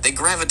 they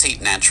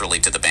gravitate naturally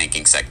to the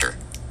banking sector.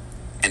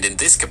 And in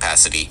this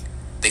capacity,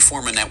 they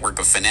form a network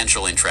of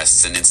financial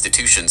interests and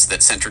institutions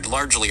that centered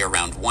largely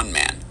around one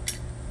man,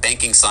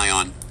 banking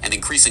scion and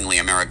increasingly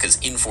America's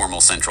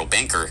informal central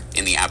banker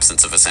in the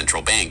absence of a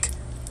central bank,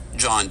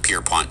 John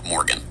Pierpont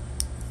Morgan.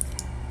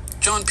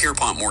 John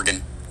Pierpont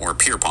Morgan, or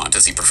Pierpont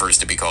as he prefers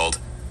to be called,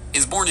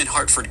 is born in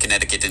Hartford,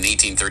 Connecticut in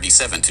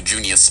 1837 to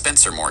Junius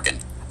Spencer Morgan,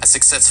 a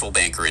successful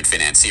banker and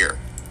financier.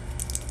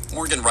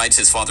 Morgan rides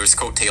his father's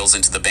coattails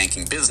into the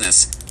banking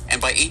business,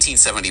 and by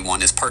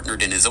 1871 is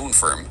partnered in his own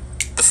firm,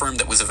 the firm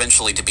that was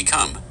eventually to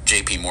become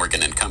J.P.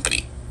 Morgan and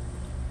Company.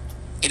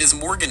 It is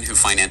Morgan who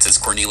finances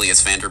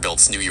Cornelius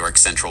Vanderbilt's New York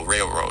Central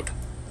Railroad.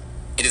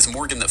 It is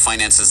Morgan that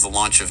finances the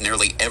launch of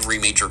nearly every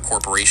major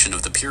corporation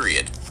of the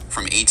period,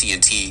 from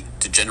AT&T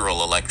to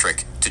General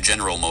Electric to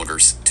General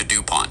Motors to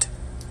DuPont.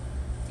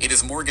 It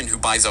is Morgan who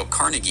buys out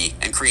Carnegie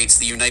and creates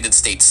the United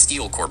States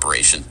Steel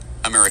Corporation,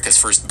 America's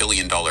first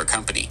billion-dollar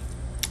company.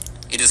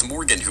 It is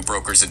Morgan who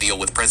brokers a deal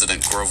with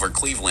President Grover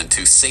Cleveland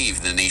to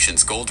save the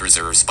nation's gold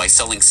reserves by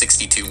selling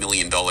 $62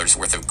 million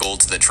worth of gold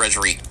to the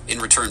Treasury in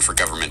return for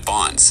government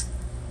bonds.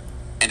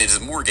 And it is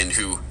Morgan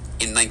who,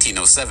 in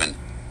 1907,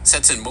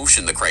 sets in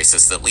motion the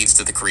crisis that leads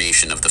to the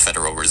creation of the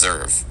Federal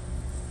Reserve.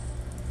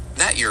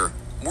 That year,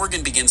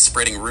 Morgan begins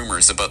spreading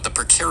rumors about the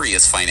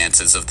precarious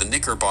finances of the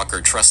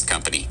Knickerbocker Trust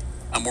Company,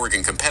 a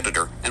Morgan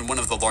competitor and one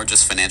of the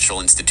largest financial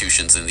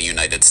institutions in the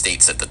United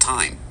States at the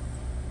time.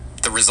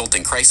 The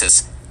resulting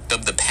crisis,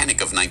 dubbed the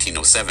Panic of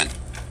 1907,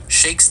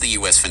 shakes the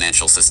U.S.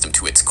 financial system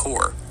to its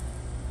core.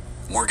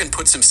 Morgan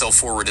puts himself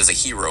forward as a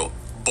hero,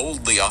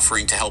 boldly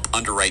offering to help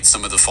underwrite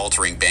some of the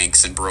faltering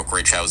banks and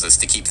brokerage houses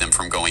to keep them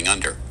from going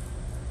under.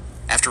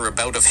 After a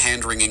bout of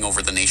hand-wringing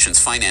over the nation's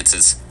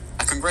finances,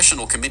 a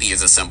congressional committee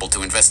is assembled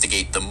to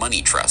investigate the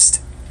Money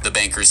Trust, the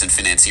bankers and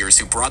financiers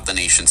who brought the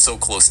nation so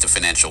close to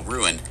financial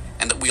ruin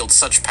and that wield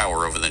such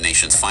power over the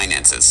nation's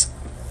finances.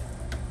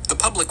 The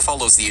public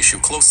follows the issue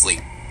closely,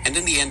 and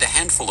in the end a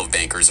handful of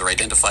bankers are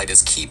identified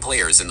as key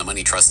players in the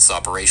Money Trust's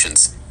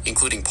operations,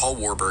 including Paul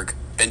Warburg,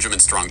 Benjamin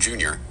Strong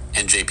Jr.,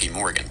 and J.P.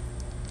 Morgan.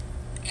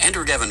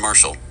 Andrew Gavin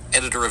Marshall,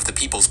 editor of the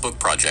People's Book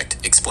Project,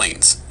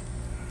 explains.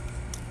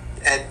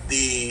 At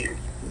the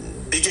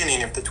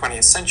beginning of the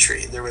 20th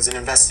century, there was an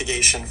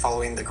investigation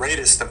following the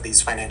greatest of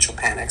these financial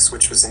panics,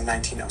 which was in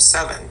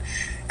 1907,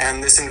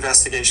 And this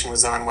investigation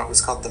was on what was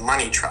called the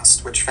Money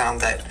Trust, which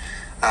found that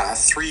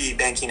 3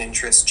 banking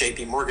interests,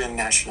 JP Morgan,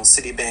 National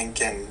City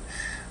Bank, and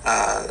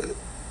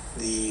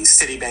the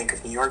Citibank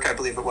of New York, I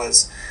believe it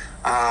was,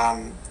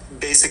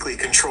 basically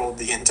controlled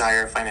the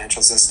entire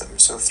financial system.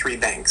 So 3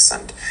 banks,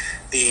 and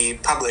the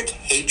public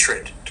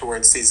hatred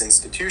towards these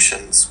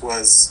institutions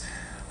was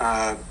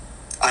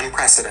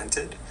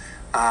unprecedented.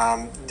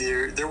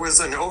 There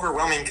was an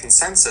overwhelming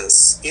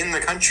consensus in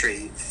the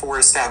country for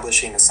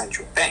establishing a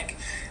central bank,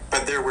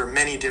 but there were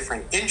many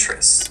different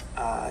interests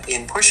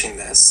in pushing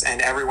this,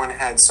 and everyone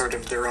had sort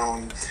of their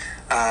own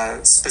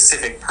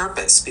specific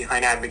purpose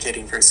behind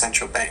advocating for a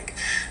central bank.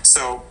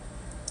 So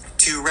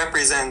to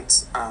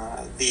represent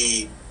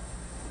the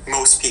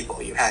most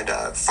people, you had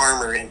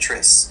farmer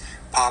interests,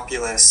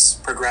 populists,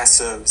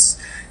 progressives,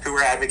 who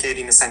were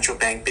advocating a central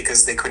bank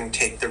because they couldn't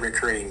take the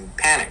recurring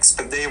panics,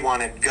 but they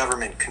wanted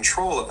government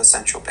control of a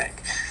central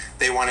bank.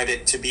 They wanted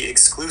it to be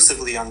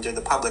exclusively under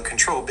the public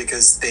control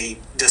because they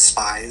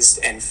despised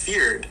and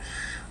feared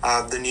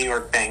the New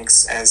York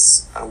banks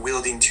as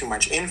wielding too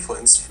much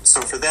influence.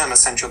 So for them, a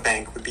central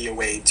bank would be a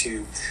way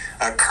to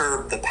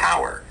curb the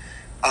power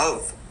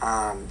of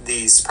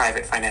these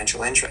private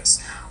financial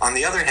interests. On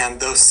the other hand,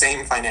 those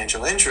same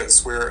financial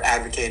interests were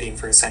advocating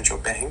for a central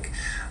bank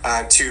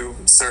to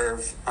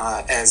serve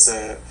as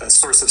a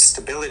source of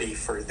stability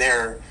for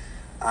their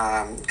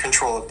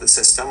control of the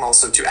system,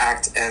 also to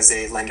act as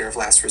a lender of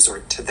last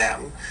resort to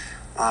them,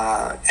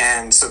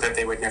 and so that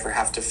they would never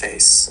have to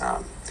face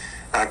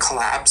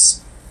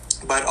collapse,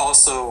 but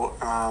also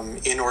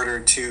in order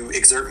to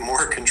exert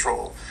more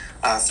control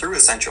through a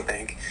central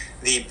bank.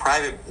 The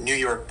private New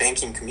York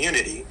banking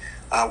community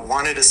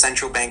wanted a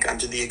central bank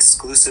under the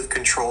exclusive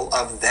control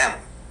of them.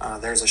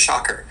 There's a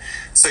shocker.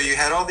 So you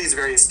had all these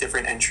various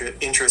different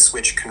interests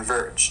which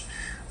converged.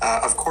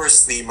 Of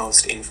course, the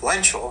most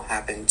influential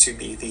happened to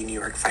be the New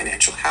York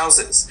financial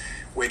houses,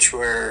 which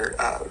were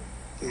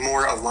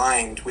more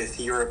aligned with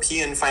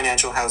European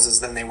financial houses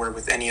than they were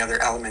with any other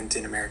element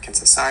in American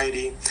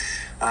society.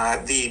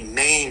 The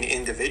main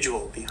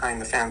individual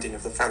behind the founding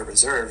of the Federal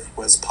Reserve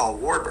was Paul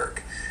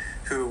Warburg,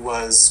 who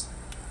was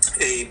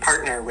a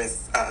partner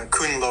with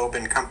Kuhn, Loeb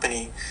and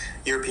Company,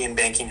 European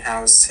banking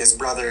house. His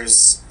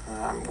brothers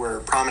were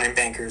prominent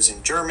bankers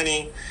in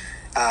Germany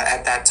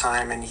at that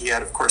time, and he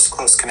had, of course,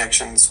 close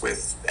connections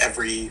with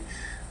every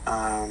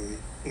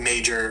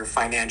major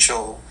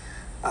financial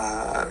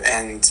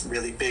and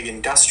really big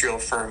industrial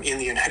firm in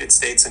the United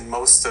States, and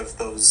most of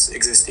those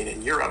existing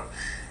in Europe.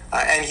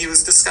 And he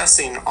was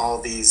discussing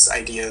all these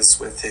ideas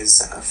with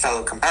his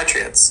fellow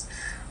compatriots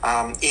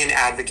in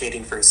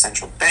advocating for a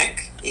central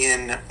bank.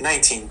 In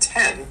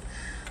 1910,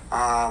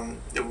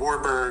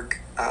 Warburg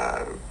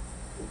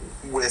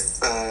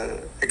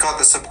got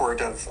the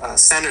support of a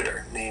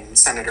senator named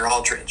Senator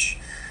Aldrich,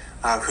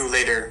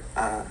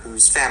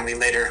 whose family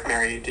later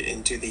married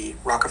into the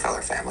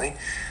Rockefeller family.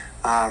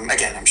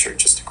 Again, I'm sure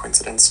just a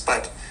coincidence,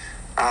 but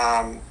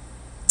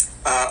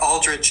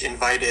Aldrich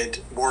invited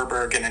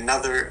Warburg and a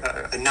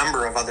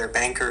number of other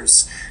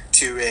bankers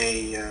to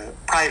a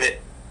private,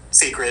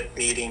 secret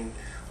meeting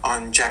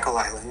on Jekyll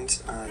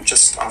Island,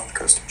 just off the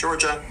coast of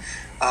Georgia,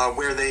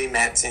 where they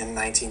met in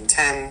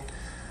 1910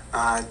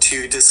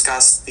 to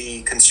discuss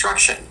the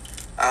construction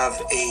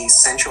of a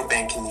central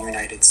bank in the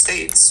United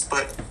States,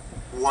 but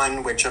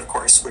one which, of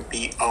course, would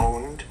be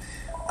owned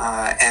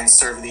and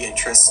serve the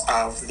interests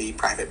of the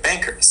private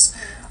bankers.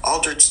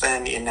 Aldrich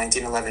then, in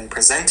 1911,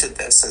 presented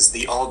this as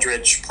the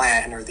Aldrich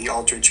Plan or the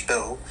Aldrich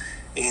Bill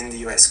in the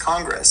U.S.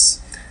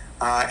 Congress,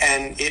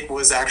 and it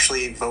was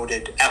actually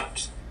voted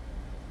out.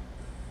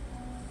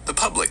 The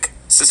public,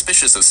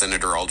 suspicious of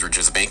Senator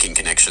Aldrich's banking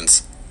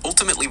connections,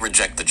 ultimately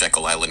reject the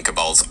Jekyll Island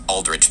cabal's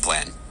Aldrich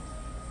Plan.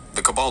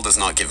 The cabal does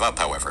not give up,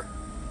 however.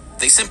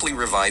 They simply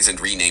revise and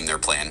rename their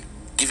plan,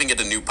 giving it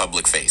a new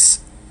public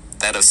face,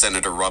 that of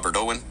Senator Robert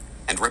Owen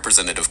and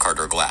Representative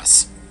Carter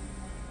Glass.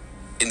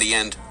 In the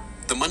end,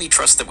 the money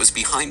trust that was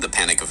behind the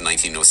Panic of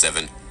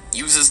 1907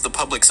 uses the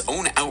public's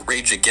own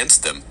outrage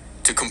against them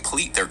to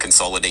complete their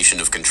consolidation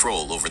of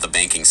control over the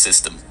banking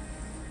system.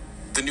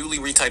 The newly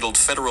retitled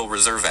Federal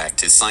Reserve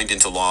Act is signed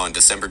into law on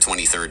December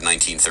 23,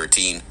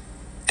 1913,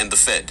 and the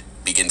Fed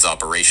begins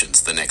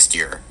operations the next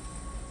year.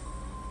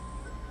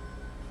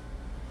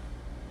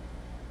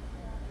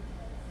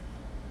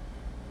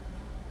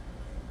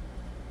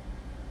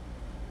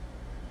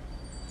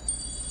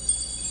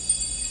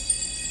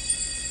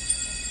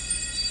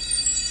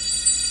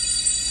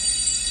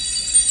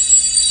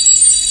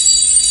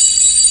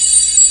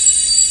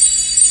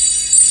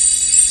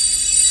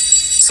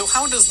 So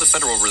how does the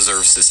Federal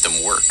Reserve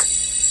System work?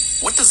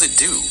 What does it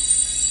do?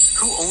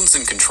 Who owns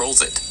and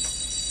controls it?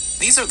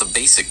 These are the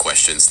basic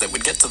questions that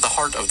would get to the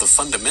heart of the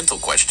fundamental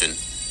question,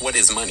 what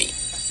is money?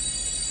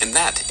 And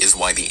that is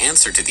why the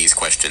answer to these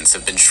questions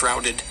have been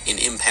shrouded in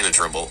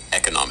impenetrable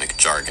economic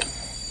jargon.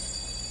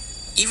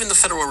 Even the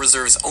Federal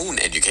Reserve's own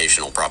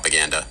educational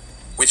propaganda,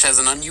 which has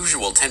an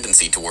unusual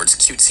tendency towards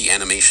cutesy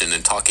animation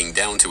and talking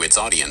down to its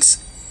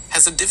audience,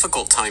 has a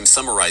difficult time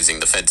summarizing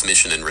the Fed's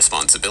mission and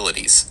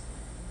responsibilities.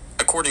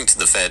 According to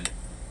the Fed,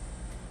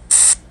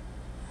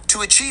 To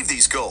achieve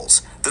these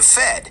goals, the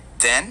Fed,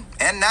 then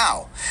and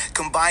now,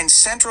 combines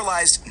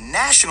centralized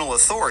national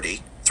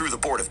authority through the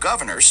Board of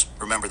Governors,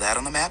 remember that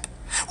on the map,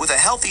 with a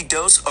healthy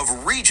dose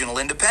of regional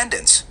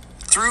independence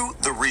through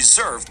the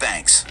reserve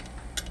banks.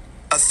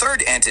 A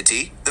third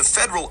entity, the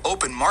Federal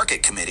Open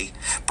Market Committee,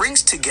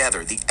 brings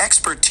together the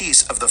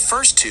expertise of the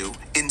first two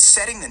in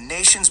setting the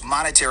nation's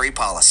monetary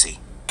policy.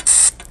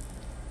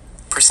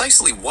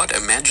 Precisely what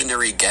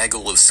imaginary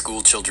gaggle of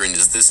school children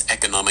is this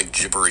economic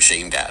gibberish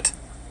aimed at?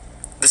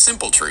 The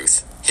simple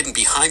truth, hidden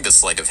behind the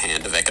sleight of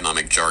hand of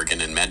economic jargon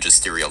and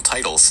magisterial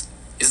titles,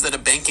 is that a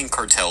banking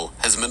cartel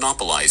has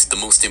monopolized the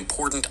most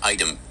important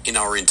item in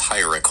our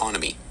entire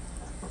economy: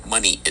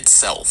 money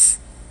itself.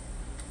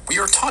 We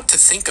are taught to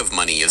think of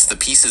money as the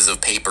pieces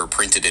of paper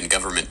printed in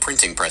government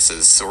printing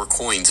presses or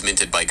coins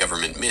minted by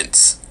government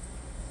mints.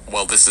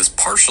 While this is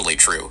partially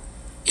true,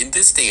 in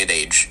this day and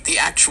age, the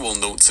actual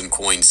notes and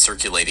coins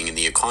circulating in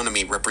the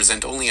economy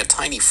represent only a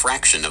tiny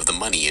fraction of the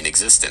money in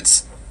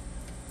existence.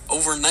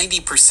 Over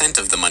 90%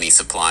 of the money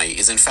supply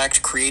is in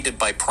fact created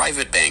by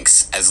private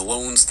banks as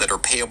loans that are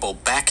payable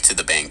back to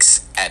the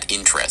banks at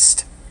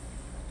interest.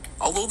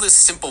 Although this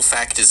simple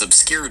fact is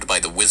obscured by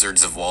the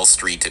wizards of Wall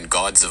Street and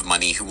gods of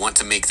money who want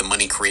to make the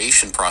money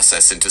creation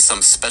process into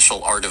some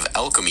special art of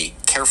alchemy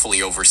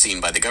carefully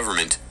overseen by the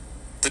government,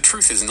 the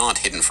truth is not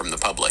hidden from the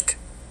public.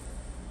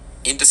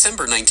 In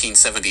December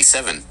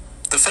 1977,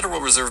 the Federal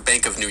Reserve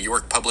Bank of New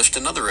York published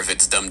another of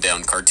its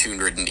dumbed-down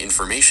cartoon-ridden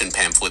information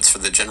pamphlets for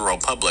the general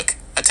public,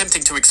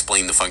 attempting to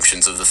explain the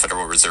functions of the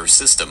Federal Reserve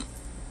System.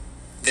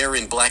 There,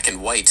 in black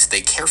and white, they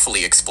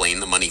carefully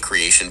explain the money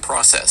creation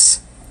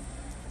process.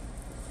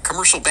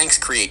 Commercial banks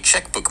create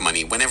checkbook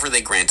money whenever they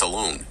grant a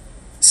loan,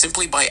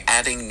 simply by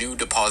adding new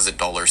deposit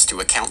dollars to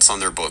accounts on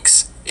their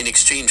books in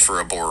exchange for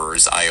a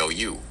borrower's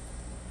IOU.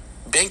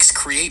 Banks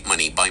create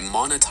money by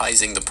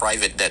monetizing the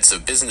private debts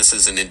of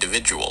businesses and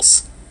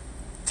individuals.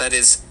 That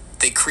is,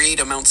 they create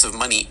amounts of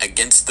money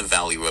against the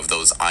value of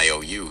those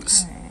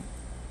IOUs.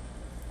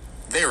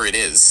 There it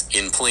is,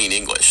 in plain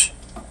English.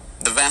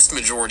 The vast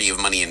majority of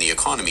money in the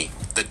economy,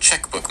 the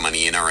checkbook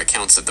money in our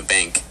accounts at the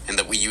bank and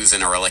that we use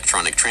in our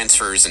electronic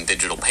transfers and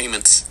digital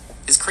payments,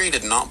 is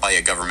created not by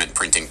a government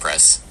printing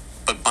press,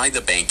 but by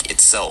the bank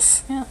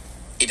itself. Yeah.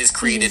 It is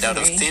created out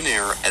of thin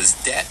air as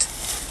debt,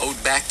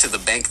 owed back to the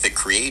bank that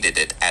created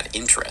it at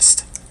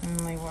interest.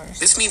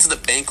 This means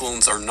that bank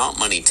loans are not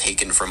money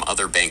taken from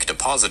other bank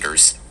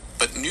depositors,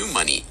 but new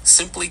money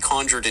simply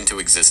conjured into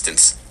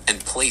existence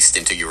and placed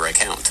into your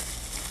account.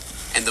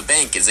 And the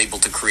bank is able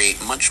to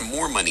create much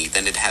more money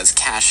than it has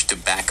cash to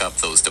back up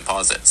those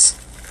deposits.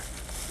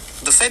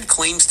 The Fed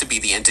claims to be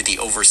the entity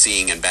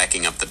overseeing and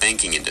backing up the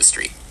banking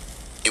industry.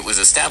 It was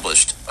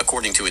established,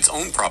 according to its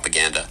own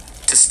propaganda,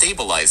 to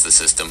stabilize the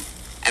system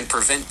and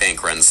prevent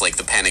bank runs like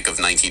the Panic of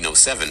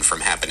 1907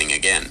 from happening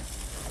again.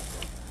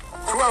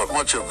 Throughout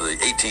much of the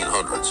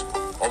 1800s,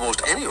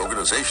 almost any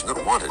organization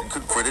that wanted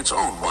could print its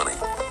own money.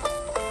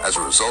 As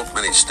a result,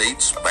 many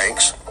states,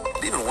 banks,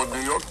 and even one New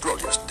York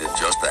druggist did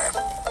just that.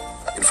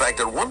 In fact,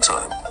 at one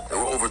time, there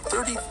were over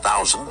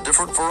 30,000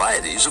 different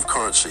varieties of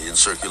currency in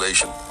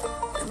circulation.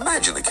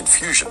 Imagine the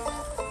confusion.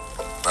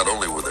 Not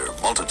only were there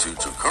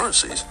multitudes of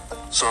currencies,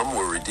 some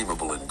were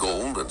redeemable in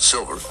gold and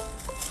silver,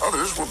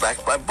 others were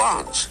backed by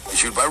bonds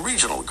issued by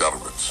regional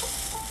governments.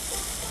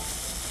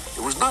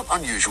 It was not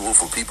unusual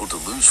for people to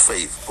lose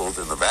faith both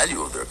in the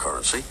value of their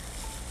currency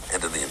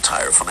and in the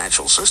entire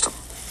financial system.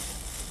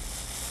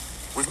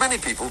 With many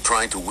people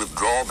trying to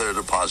withdraw their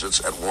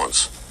deposits at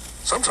once,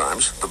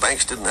 sometimes the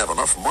banks didn't have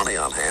enough money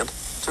on hand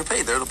to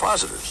pay their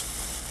depositors.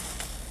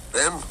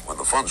 Then, when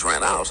the funds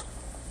ran out,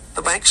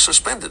 the banks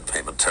suspended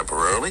payment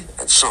temporarily,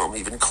 and some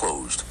even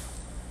closed.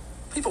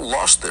 People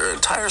lost their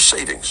entire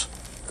savings,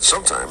 and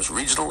sometimes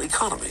regional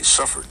economies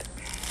suffered.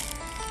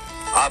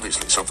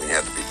 Obviously, something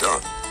had to be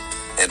done.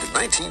 And in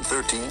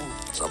 1913,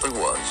 something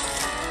was.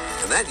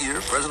 And that year,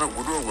 President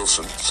Woodrow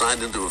Wilson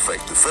signed into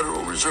effect the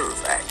Federal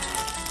Reserve Act.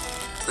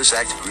 This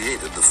act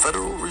created the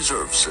Federal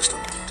Reserve System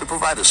to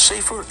provide a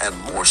safer and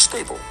more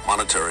stable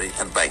monetary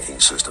and banking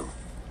system.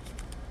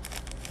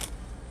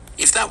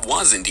 If that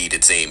was indeed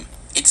its aim,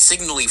 it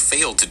signally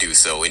failed to do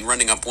so in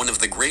running up one of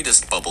the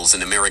greatest bubbles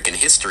in American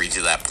history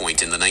to that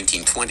point in the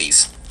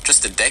 1920s,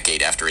 just a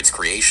decade after its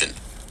creation.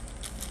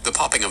 The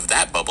popping of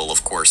that bubble,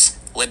 of course,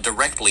 led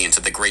directly into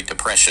the Great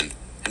Depression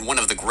and one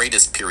of the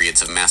greatest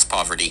periods of mass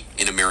poverty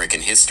in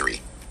American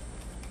history.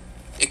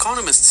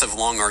 Economists have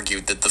long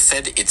argued that the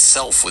Fed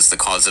itself was the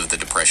cause of the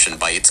Depression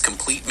by its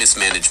complete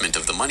mismanagement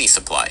of the money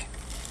supply.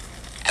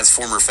 As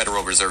former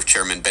Federal Reserve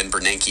Chairman Ben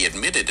Bernanke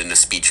admitted in a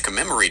speech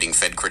commemorating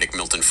Fed critic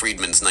Milton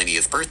Friedman's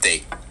 90th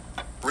birthday,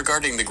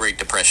 regarding the Great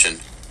Depression,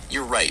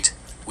 "You're right,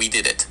 we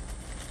did it.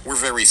 We're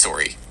very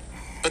sorry.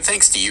 But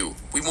thanks to you,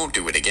 we won't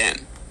do it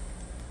again."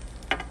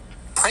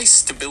 Price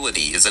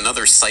stability is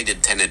another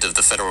cited tenet of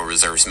the Federal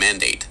Reserve's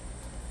mandate.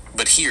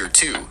 But here,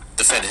 too,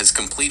 the Fed has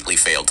completely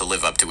failed to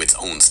live up to its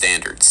own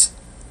standards.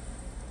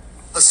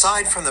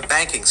 Aside from the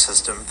banking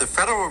system, the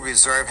Federal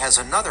Reserve has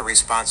another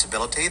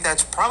responsibility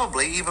that's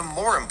probably even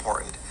more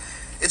important.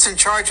 It's in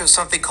charge of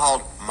something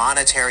called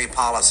monetary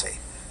policy.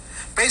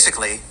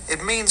 Basically,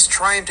 it means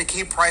trying to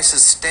keep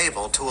prices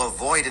stable to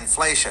avoid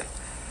inflation.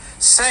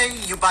 Say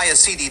you buy a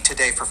CD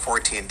today for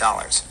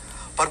 $14,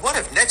 but what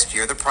if next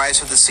year the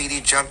price of the CD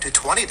jumped to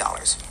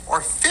 $20 or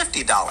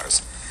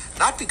 $50?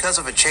 Not because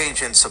of a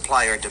change in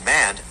supply or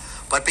demand,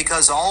 but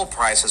because all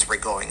prices were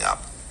going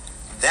up.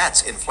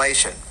 That's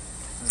inflation.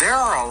 There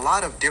are a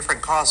lot of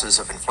different causes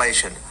of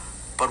inflation,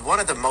 but one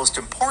of the most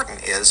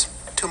important is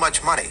too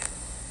much money.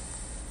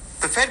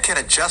 The Fed can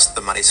adjust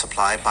the money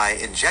supply by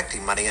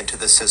injecting money into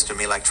the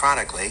system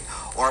electronically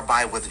or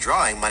by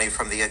withdrawing money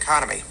from the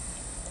economy.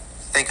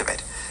 Think of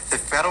it. The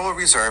Federal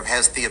Reserve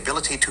has the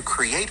ability to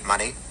create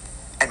money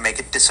and make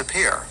it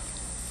disappear.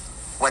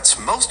 What's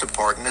most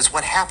important is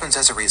what happens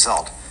as a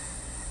result.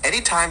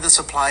 Anytime the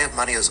supply of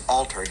money is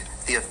altered,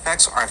 the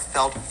effects are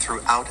felt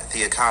throughout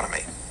the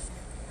economy.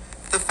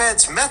 The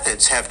Fed's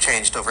methods have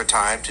changed over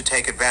time to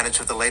take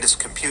advantage of the latest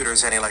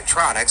computers and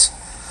electronics,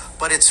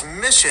 but its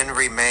mission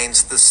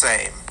remains the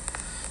same: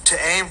 to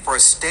aim for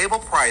stable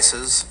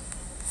prices,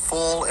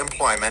 full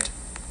employment,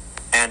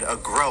 and a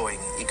growing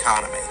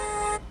economy.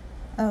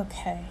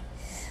 Okay,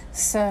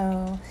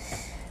 so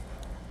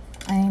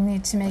I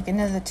need to make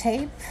another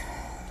tape,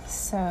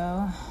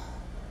 so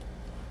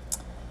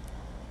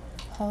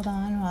hold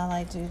on while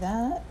I do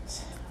that,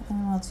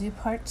 and we'll do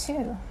part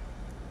 2.